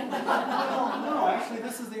 no, actually,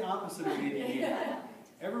 this is the opposite of ADD.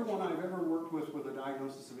 Everyone I've ever worked with a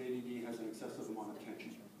diagnosis of ADD has an excessive amount of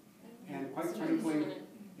tension. And quite frankly,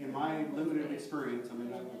 in my limited experience, I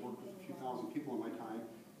mean, I've worked with a few thousand people in my time,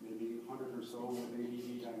 maybe 100 or so with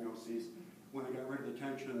ADD diagnoses. When they got rid of the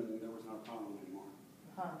tension, there was not a problem anymore.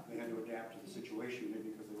 They had to adapt to the situation,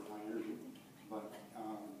 maybe because they were high energy. But,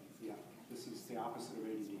 yeah, this is the opposite of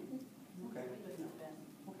ADD. Okay?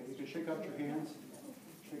 Okay, you can shake out your hands.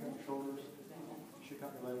 Shake out your shoulders, shake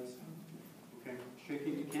out your legs. Okay,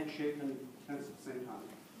 shaking, you can't shake and tense at the same time.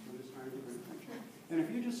 We're just trying to get rid of tension. And if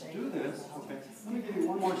you just do this, okay, let me give you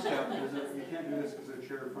one more step. You can't do this because there's a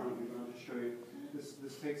chair in front of you, but I'll just show you.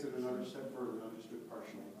 This takes it another step further. I'll just do it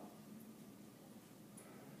partially.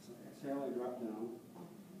 So exhale, I drop down.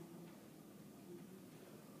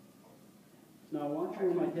 Now watch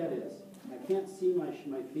where my head is. I can't see my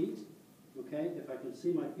feet. Okay, if I can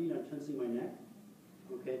see my feet, I'm tensing my neck.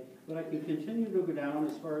 Okay, but I can continue to go down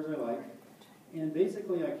as far as I like, and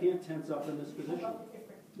basically I can't tense up in this position.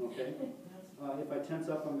 Okay, if I tense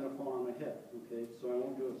up, I'm going to fall on my head. Okay, so I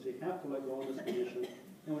won't do it. So you have to let go in this position,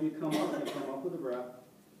 and when you come up with a breath.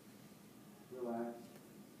 Relax,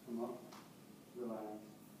 come up, relax,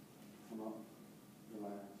 come up,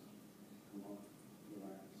 relax, come up,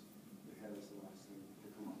 relax. The head is the last thing to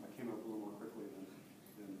come up. I came up a little more quickly than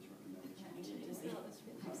is recommended.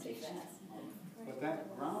 But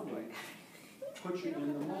that grounding puts you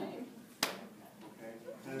in the moment, okay?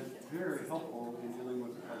 And it's very helpful in dealing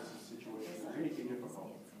with a crisis situation or anything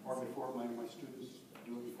difficult. Or before my students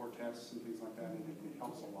do it before tests and things like that, and it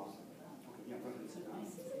helps a lot. Okay, yeah, go ahead.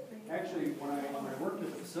 Actually, when I worked at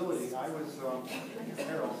the facility, I was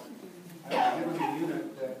Harold. I was given a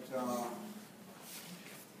unit that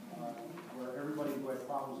where everybody who had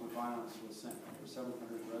problems with violence was sent. There were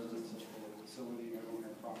 700 residents at the facility. Everyone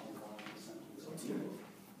had problems with violence. And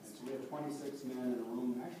so we had 26 men in a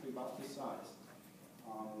room, actually about this size,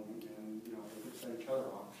 and you know they could set each other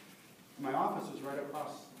off. My office was right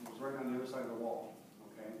across, was right on the other side of the wall.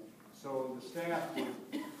 Okay, so the staff would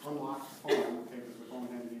unlock the phone, okay, because the phone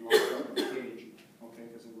had to be locked up in the cage, okay,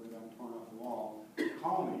 because it would have gotten torn off the wall. They'd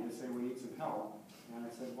call me to say we need some help, and I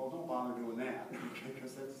said, well, don't bother doing that, okay,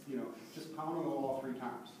 because that's just pound on the wall 3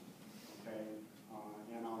 times, okay,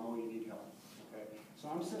 and I'll know you need help. Okay, so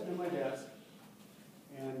I'm sitting at my desk.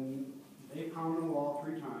 And they pounded the wall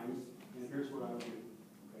 3 times, and here's what I would do.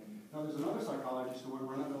 Okay. Now there's another psychologist who went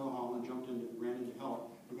right down the hall and ran into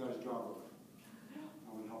help, who got his jaw broken.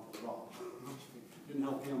 I wouldn't help him at all. Didn't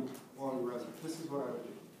help him or the resident. This is what I would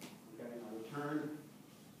do. Okay, I would turn.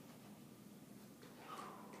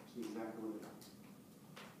 This is exactly what it is.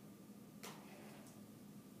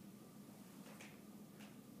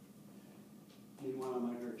 Meanwhile, I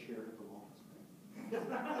might hear a chair hit the wall.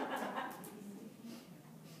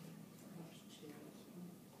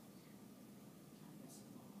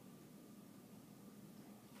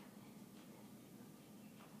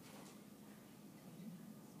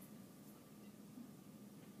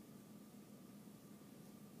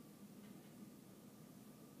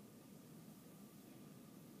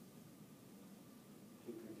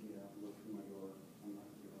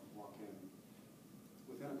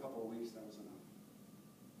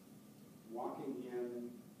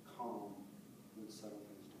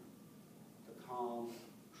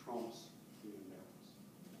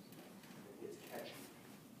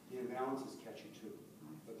 imbalance is catchy too,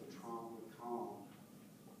 but the calm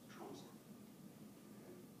trumps it.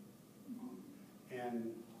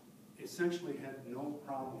 And essentially had no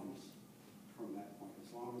problems from that point.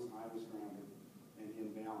 As long as I was grounded and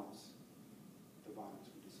in balance, the violence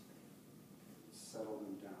would dissipate. Settle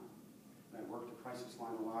them down. And I worked the crisis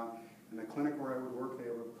line a lot. In the clinic where I would work, they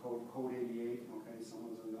would code 88. Okay,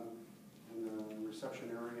 someone's in the reception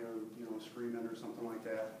area, you know, screaming or something like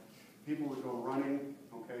that. People would go running.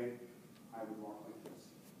 Okay, I would walk like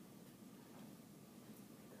this.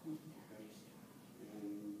 Okay,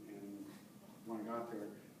 and when I got there,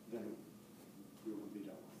 then we would be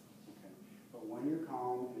dealt with. Okay, but when you're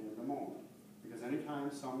calm and in the moment, because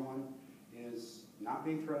anytime someone is not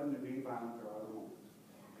being threatened and being violent, they're out of the moment.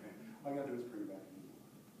 Okay, all you got to do is bring it back in the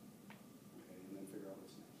moment. Okay, and then figure out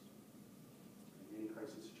what's next. Okay, any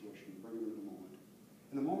crisis situation, you bring them in the moment.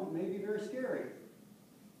 And the moment may be very scary.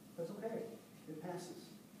 That's okay. It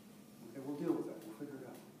passes. Okay, we'll deal with that. We'll figure it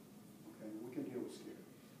out. Okay, we can deal with scare.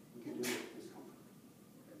 We can deal with discomfort.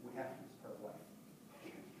 Okay, we have to. It's part of life.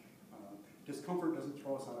 Okay. Discomfort doesn't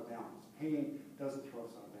throw us out of balance. Pain doesn't throw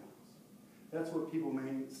us out of balance. That's what people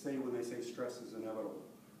may say when they say stress is inevitable.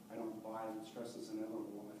 I don't buy that stress is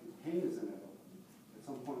inevitable. I think pain is inevitable. At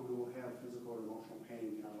some point we will have physical or emotional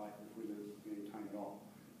pain in our life if we live any time at all.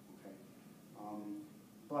 Okay.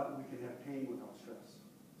 But we can have pain without stress.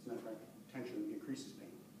 As a matter of fact, tension increases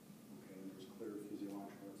pain. Okay, and there's clear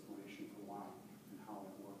physiological explanation for why and how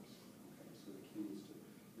that works. Okay, so the key is to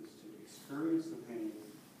experience the pain,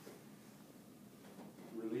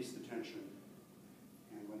 release the tension,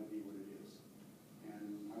 and let it be what it is.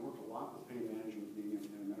 And I worked a lot with pain management being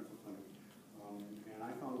in a medical clinic. And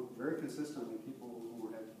I found very consistently people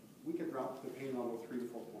who had, we could drop the pain level 3 to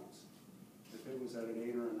 4 points. If it was at an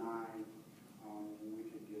 8 or a 9, we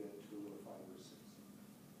could get it to a 5 or a 6.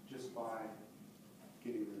 Just by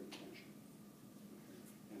getting rid of tension. Okay.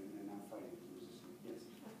 And not fighting resistance. Yes?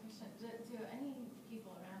 Do any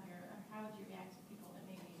people around here, or how would you react to people that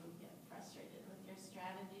maybe would get frustrated with your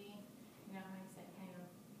strategy? You know, like I said, kind of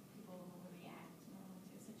people who will react to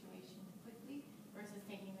a situation quickly versus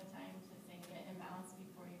taking the time to say get in balance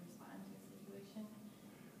before you respond to a situation?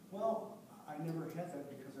 Well, I never had that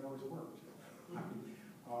because it always worked.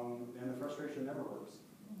 And the frustration never works.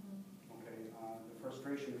 Okay, the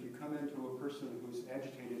frustration, if you come into a person who's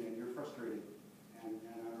agitated and you're frustrated, and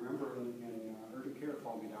I remember in urgent care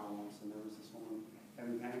called me down once, and there was this woman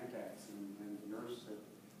having panic attacks, and the nurse had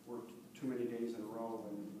worked too many days in a row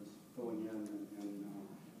and was filling in and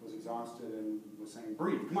was exhausted and was saying,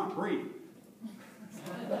 breathe, come on, breathe.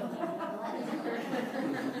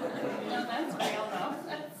 That's real though.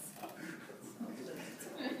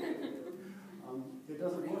 It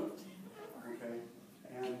doesn't work, okay?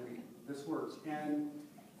 And this works. And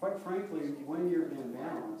quite frankly, when you're in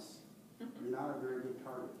balance, you're not a very good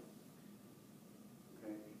target,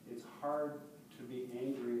 okay? It's hard to be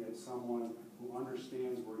angry at someone who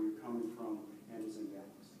understands where you're coming from and is in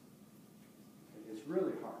balance. Okay? It's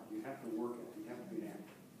really hard. You have to work at it. You have to be an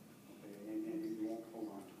actor, okay? And you won't hold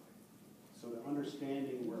on to it. So the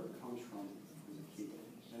understanding where it comes from is a key.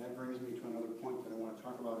 And that brings me to another point that I want to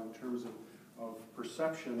talk about in terms of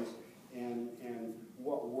perceptions and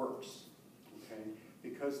what works, okay?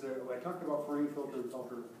 Because I talked about brain filter and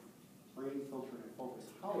focus,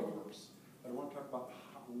 how it works, but I want to talk about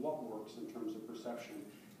what works in terms of perception.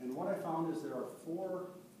 And what I found is there are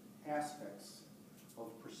 4 aspects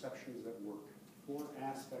of perceptions that work. 4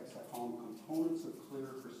 aspects, I call them components of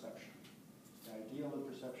clear perception. The ideal in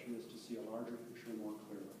perception is to see a larger picture more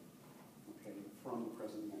clearly, okay, from the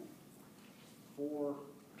present moment. 4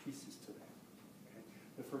 pieces to that.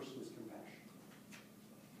 The first is compassion.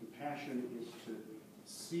 Compassion is to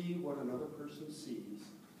see what another person sees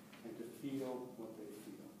and to feel what they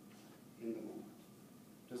feel in the moment.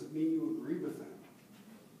 Doesn't mean you agree with them.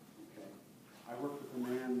 Okay. I worked with a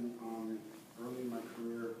man early in my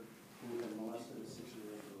career who had molested a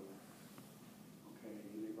 6-year-old girl. Okay,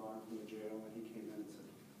 and they brought him from the jail, and he came in and said,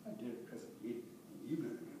 I did it because of you. You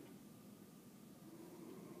did it.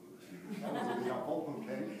 That was a big helpful,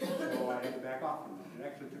 okay? So I had to back off from that. It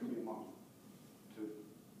actually took me a month to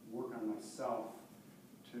work on myself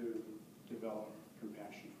to develop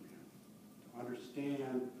compassion for him, to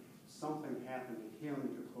understand something happened to him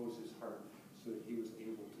to close his heart so that he was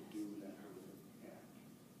able to do that horrific act.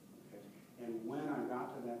 Okay? And when I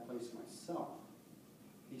got to that place myself,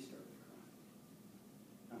 he started crying.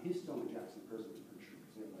 Now, he's still in Jackson prison, I'm pretty sure,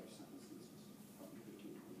 because they have life sentences. This was probably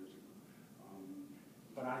 15, 20 years ago.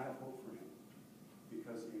 But I have hope for him,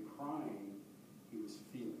 because in crying, he was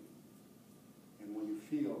feeling. And when you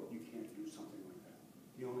feel, you can't do something like that.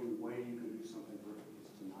 The only way you can do something horrific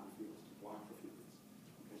is to not feel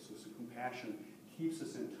compassion keeps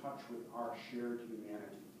us in touch with our shared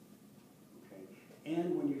humanity. Okay?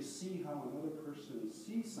 And when you see how another person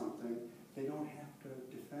sees something, they don't have to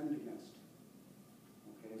defend against it.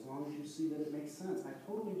 Okay? As long as you see that it makes sense. I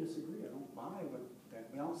totally disagree. I don't buy what that,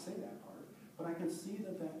 I don't say that part, but I can see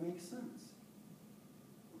that that makes sense.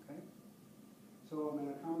 Okay? So, I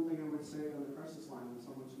mean, a common thing I would say on the crisis line when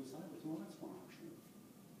someone's suicidal is, well, that's one option.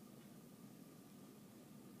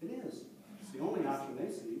 It is. It's the only option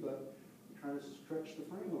they see, but you're trying to stretch the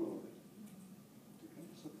frame a little bit. Okay?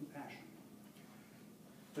 So, compassion.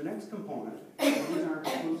 The next component, and these aren't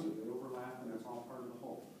exclusive, they overlap and it's all part of the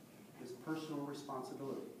whole, is personal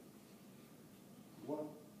responsibility. What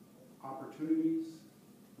opportunities,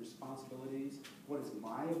 responsibilities, what is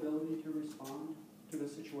my ability to respond to the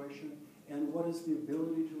situation, and what is the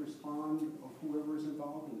ability to respond of whoever is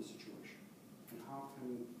involved in the situation, and how can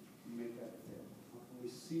we make that fit? How can we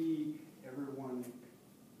see everyone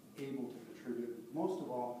able to contribute? Most of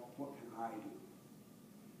all, what can I do?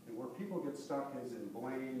 And where people get stuck is in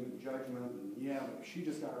blame and judgment, and yeah, but if she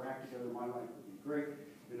just got her act together, my life would be great,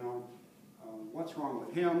 you know. What's wrong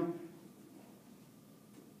with him?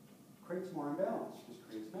 Creates more imbalance, just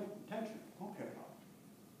creates tension. Okay,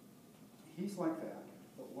 he's like that,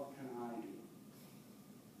 but what can I do?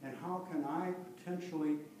 And how can I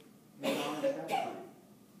potentially enlarge that frame?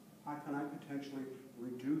 How can I potentially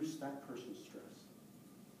reduce that person's stress?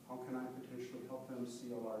 How can I potentially help them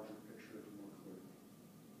see a larger picture more clearly?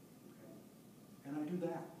 Okay? And I do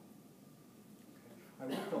that.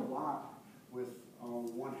 Okay? I worked a lot with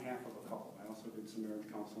one half of a couple. I also did some marriage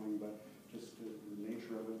counseling, but just the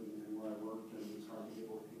nature of it and where I worked, and it was hard to get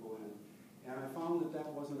both people in. And I found that that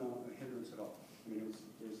wasn't a hindrance at all. I mean,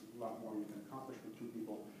 there's a lot more you can accomplish with two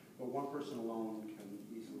people, but one person alone can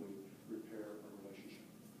easily repair a relationship.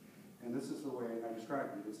 And this is the way I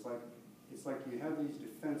describe it. It's like you have these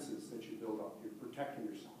defenses that you build up. You're protecting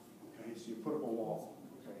yourself. Okay, so you put up a wall.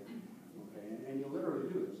 Okay, and you literally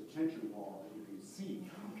do. There's a tension wall that you can see.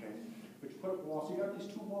 Okay, but you put up a wall. So you got these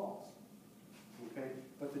two walls. Okay,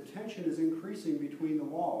 but the tension is increasing between the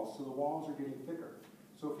walls, so the walls are getting thicker.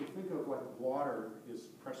 So if you think of like water is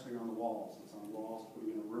pressing on the walls, it's on the walls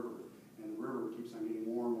putting in a river, and the river keeps on getting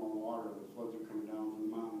more and more water, the floods are coming down from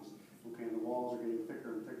the mountains, okay, and the walls are getting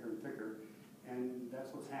thicker and thicker and thicker, and that's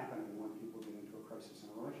what's happening when people get into a crisis in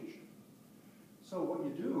a relationship. So what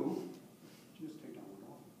you do, you just take down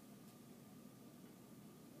one wall.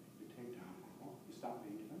 You take down one wall. You stop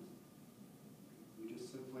being defensive. You just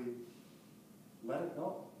simply let it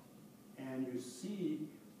go. And you see,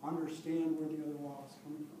 understand where the other wall is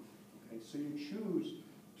coming from. Okay, so you choose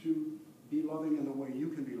to be loving in the way you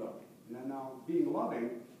can be loving. And then now, being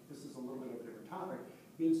loving, this is a little bit of a different topic,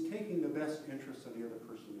 means taking the best interests of the other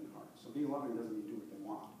person in heart. So being loving doesn't mean do what they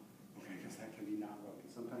want, okay, because that can be not loving.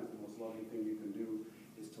 Sometimes the most loving thing you can do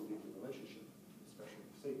is to leave the relationship, especially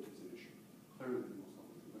if safety is an issue. Clearly the most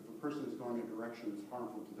loving thing. But if a person is going in a direction that's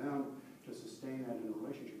harmful to them, to sustain that in a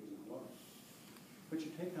relationship is not loving. But you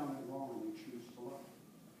take down that wall and you choose to love.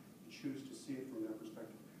 You choose to see it from their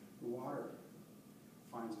perspective. The water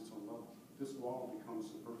finds its own level. This wall becomes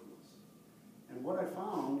superfluous. And what I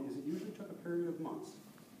found is it usually took a period of months,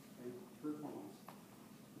 okay, 3 or 4 months.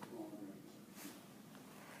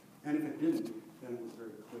 And if it didn't, then it was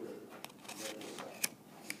very clear that it was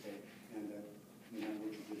okay, and that no matter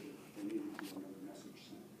what you did, there needed to be another message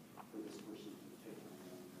sent for this person to take on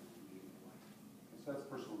their life. Okay, so that's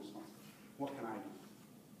personal responsibility. What can I do?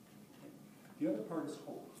 Okay. The other part is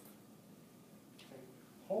hope. Okay.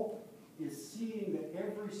 Hope is seeing that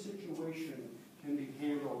every situation can be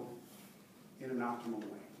handled in an optimal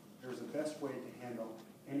way. There's a best way to handle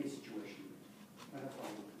any situation, and that's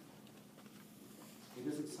all. It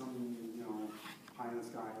isn't some, pie in the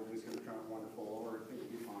sky, everything's going to turn out wonderful, or things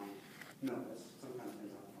will be fine. No, that's sometimes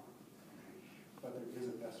things aren't fine. Okay? But there is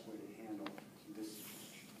a best way to handle this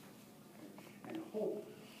situation. Okay? And hope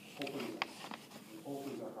opens us. It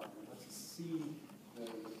opens our heart. It lets us see the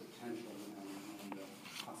potential and the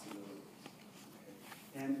possibilities.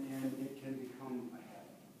 Okay? And it can become a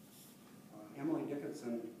habit. Emily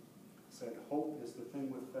Dickinson said, hope is the thing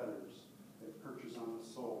with feathers that perches on the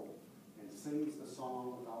soul and sings the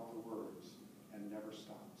song without the words and never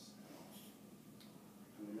stops at all.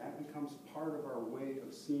 And when that becomes part of our way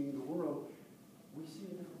of seeing the world, we see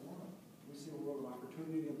a different world. We see a world of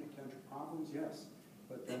opportunity and potential problems, yes,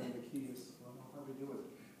 but then the key is, well, how do we do with it?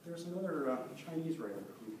 There's another Chinese writer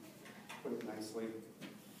who put it nicely.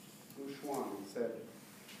 Lu Xuan said,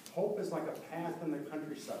 hope is like a path in the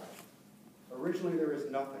countryside. Originally there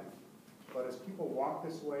is nothing, but as people walk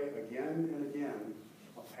this way again and again,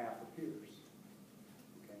 a path appears.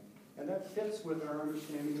 Okay? And that fits with our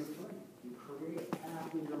understanding of terrain. You create a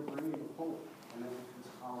path in your brain of hope, and that is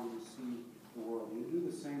how you see the world. You do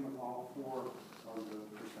the same with all four of the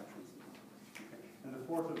perceptions. Okay? And the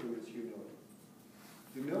fourth of them is humility.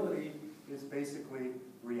 Humility is basically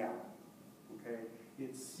reality. Okay?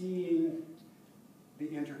 It's seeing the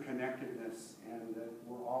interconnectedness and that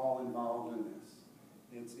we're all involved in this.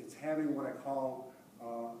 It's having what I call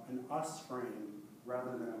an us frame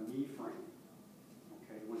rather than a me frame.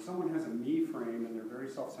 Okay? When someone has a me frame and they're very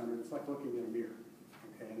self-centered, it's like looking in a mirror.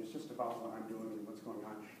 Okay? And it's just about what I'm doing and what's going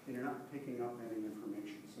on, and you're not picking up any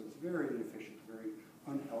information. So it's very inefficient, very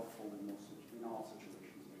unhelpful in all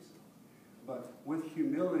situations, basically. But with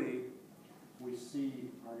humility, we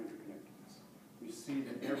see our interconnectedness. We see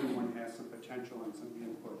that everyone has some potential and some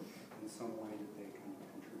input in some way that they can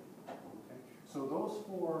contribute. Okay? So those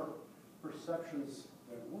four perceptions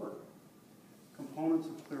that work, components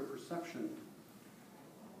of clear perception,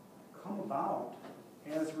 come about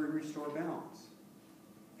as we restore balance.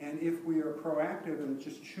 And if we are proactive and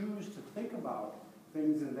just choose to think about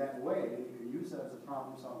things in that way, and you can use that as a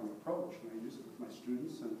problem-solving approach, and I use it with my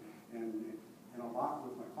students and a lot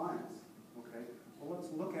with my clients, okay? Well, let's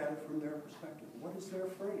look at it from their perspective. What is their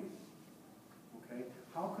frame? Okay?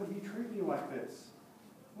 How could he treat me like this?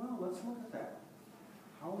 Well, let's look at that.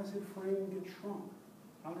 How does it frame get shrunk?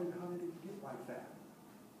 How did it get like that?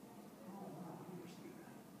 Oh, wow, I understand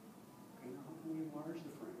that. Okay, now how can we enlarge the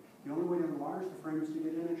frame? The only way to enlarge the frame is to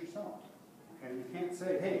get in it yourself. Okay, you can't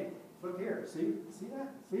say, hey, look here, see that?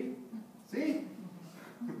 See? They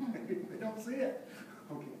don't see it.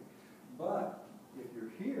 Okay, but if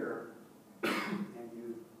you're here and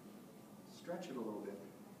you stretch it a little bit,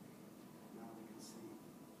 now we can see.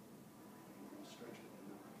 You're going to stretch it,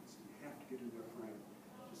 and now we can see. You have to get in their frame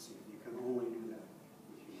to see it. You can only do that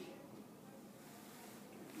with humility. You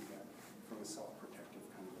can't do that from a self-protective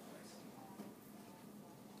kind of a place.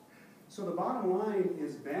 So the bottom line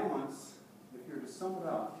is balance, if you're to sum it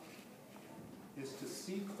up, is to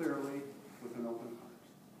see clearly with an open heart.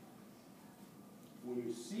 When you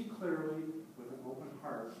see clearly with an open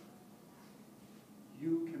heart,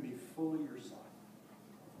 you can be fully yourself.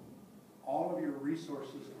 All of your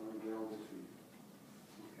resources are available to you.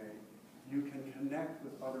 Okay? You can connect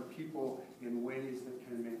with other people in ways that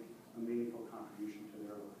can make a meaningful contribution to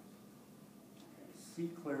their lives. Okay? See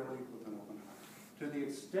clearly with an open heart. To the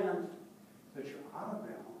extent that you're out of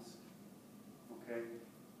balance, okay,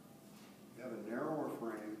 you have a narrower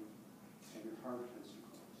frame and your heart tends to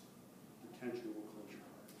close. The tension will close your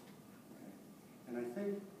heart. Okay? And I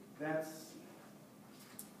think that's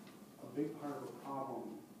a big part of the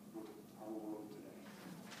problem with our world today.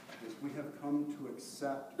 Is we have come to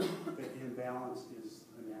accept that imbalance is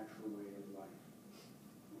the natural way of life.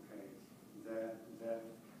 Okay? That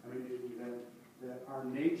our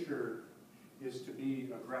nature is to be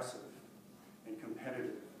aggressive and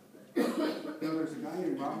competitive. There's a guy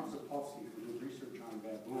named Robert Sapolsky who did research on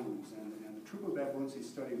baboons, and the troop of baboons he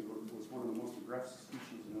studied was one of the most aggressive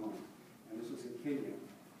species known, and this was in Kenya.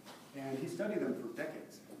 And he studied them for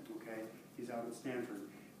decades, okay? He's out at Stanford.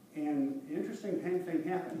 And an interesting thing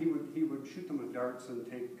happened. He would shoot them with darts and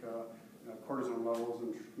take cortisone levels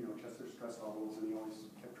and test their stress levels, and he always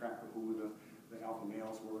kept track of who the alpha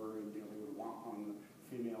males were, and they would womp on the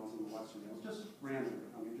females and the lesser males, just randomly.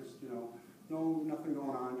 I mean, just, no, nothing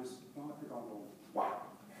going on, just, I think I'll go, wow.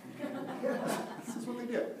 This is what they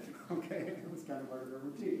did, okay? It was kind of part of their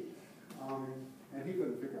routine. And he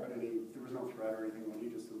couldn't figure out there was no threat or anything, he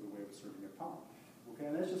just was a way of asserting their power.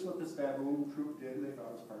 Okay, and that's just what this baboon troop did, and they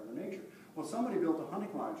thought it was part of their nature. Well, somebody built a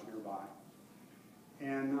hunting lodge nearby,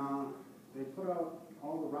 and they put out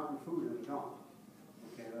all the rotten food in the dump.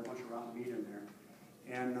 Okay, there had a bunch of rotten meat in there.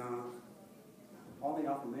 And all the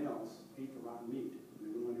alpha males ate the rotten meat. They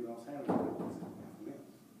didn't let anyone else have it except the alpha males. Okay?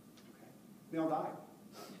 They all died.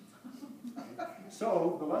 Okay?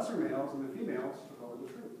 So the lesser males and the females took over the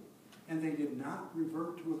troop. And they did not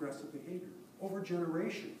revert to aggressive behavior over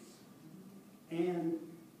generations. And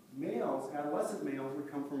males, adolescent males, would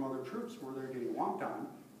come from other troops where they're getting womped on,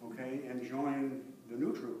 okay, and join the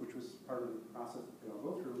new troop, which was part of the process that they all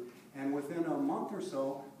go through. And within a month or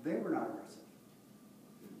so, they were not aggressive.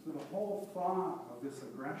 So the whole thought of this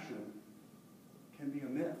aggression can be a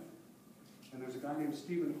myth. And there's a guy named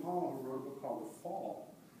Stephen Hall who wrote a book called The Fall,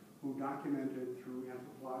 who documented through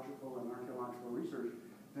anthropological and archaeological research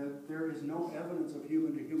that there is no evidence of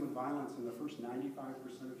human-to-human violence in the first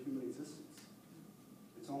 95% of human existence.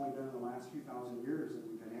 It's only been in the last few thousand years that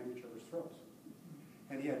we've been at each other's throats.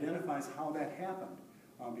 And he identifies how that happened,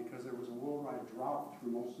 because there was a worldwide drought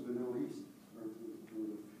through most of the Middle East, or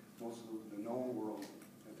through most of the known world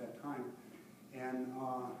at that time. And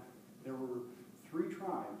there were 3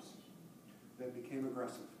 tribes that became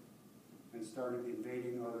aggressive and started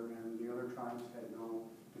invading and the other tribes had no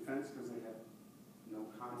defense because they had no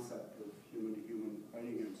concept of human-to-human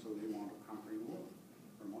fighting, and so they wanted to conquer the world,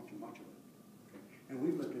 or much of it. Okay? And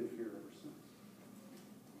we've lived in fear ever since.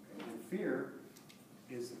 Okay? And fear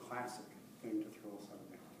is the classic thing to throw us out of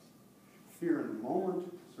balance. Fear in the moment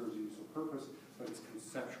serves a useful purpose, but it's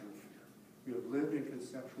conceptual fear. We have lived in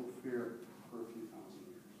conceptual fear for a few thousand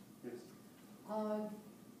years. Yes?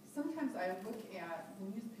 Sometimes I look at the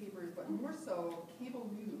newspapers, but more so cable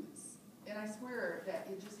news, and I swear that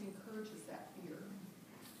it just encourages that fear.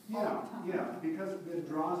 Yeah, because it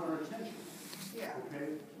draws our attention. Yeah.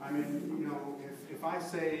 Okay? I mean, you know, if I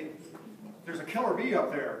say, there's a killer bee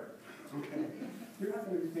up there, okay, you're not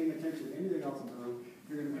going to be paying attention to anything else in the room.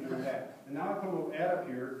 You're going to be doing that. And now I put a little ad up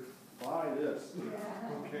here, buy this.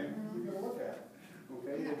 Okay? You're going to look at it.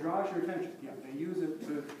 Okay? It draws your attention. Yeah, they use it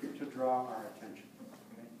to draw our attention.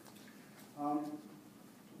 Okay?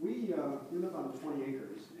 We live on 20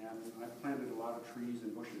 acres, and I planted a lot of trees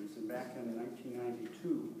and bushes. And back in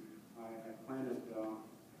 1992, I planted a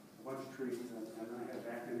bunch of trees, and I had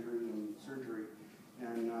back injury and surgery.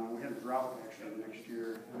 And we had a drought actually the next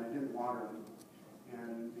year, and I didn't water them.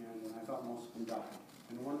 And I thought most of them died.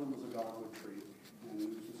 And one of them was a dogwood tree, and it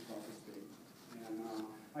was just about this big. And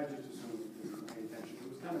I just assumed it didn't pay attention. It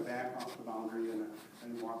was kind of back off the boundary, and I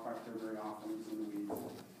didn't walk back there very often. It was in the weeds.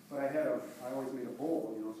 But I always made a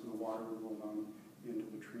bowl, you know, so the water would roll down into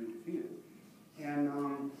the tree to feed it. And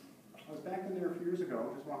I was back in there a few years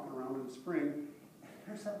ago, just walking around in the spring, and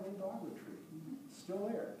there's that little dogwood tree,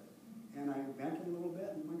 still there. And I bent it a little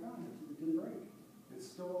bit, and my God, it didn't break. It's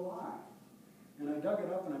still alive. And I dug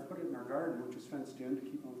it up and I put it in our garden, which is fenced in to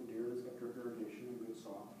keep out the deer. It's got drip irrigation and good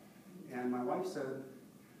soil. And my wife said,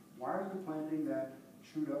 "Why are you planting that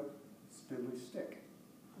chewed up spindly stick?"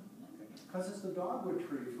 Because it's the dogwood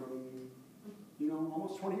tree from, you know,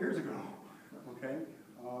 almost 20 years ago. Okay?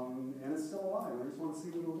 And it's still alive. I just want to see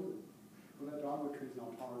what it'll do. Well, that dogwood tree is now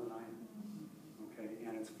taller than I am. Okay?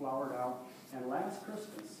 And it's flowered out. And last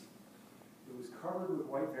Christmas, it was covered with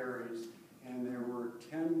white berries, and there were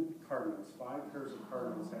 10 cardinals, 5 pairs of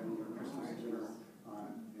cardinals having their Christmas dinner on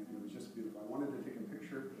it. And it was just beautiful. I wanted to take a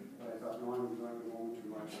picture, but I thought, no, I'm enjoying the moment too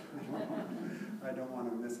much. I don't want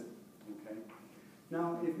to miss it. Okay?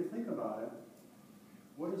 Now, if you think about it,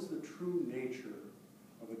 what is the true nature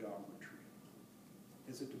of a dogwood tree?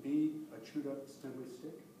 Is it to be a chewed up spindly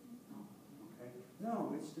stick? Okay?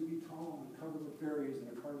 No, it's to be tall and covered with berries and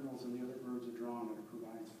the cardinals and the other birds are drawn and it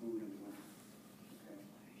provides food in the winter. Okay?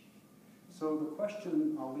 So the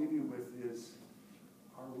question I'll leave you with is,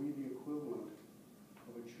 are we the equivalent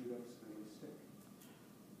of a chewed up spindly stick?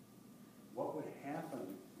 What would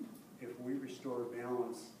happen if we restore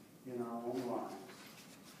balance in our own lives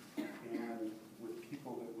and with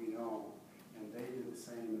people that we know, and they did the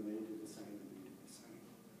same and they did the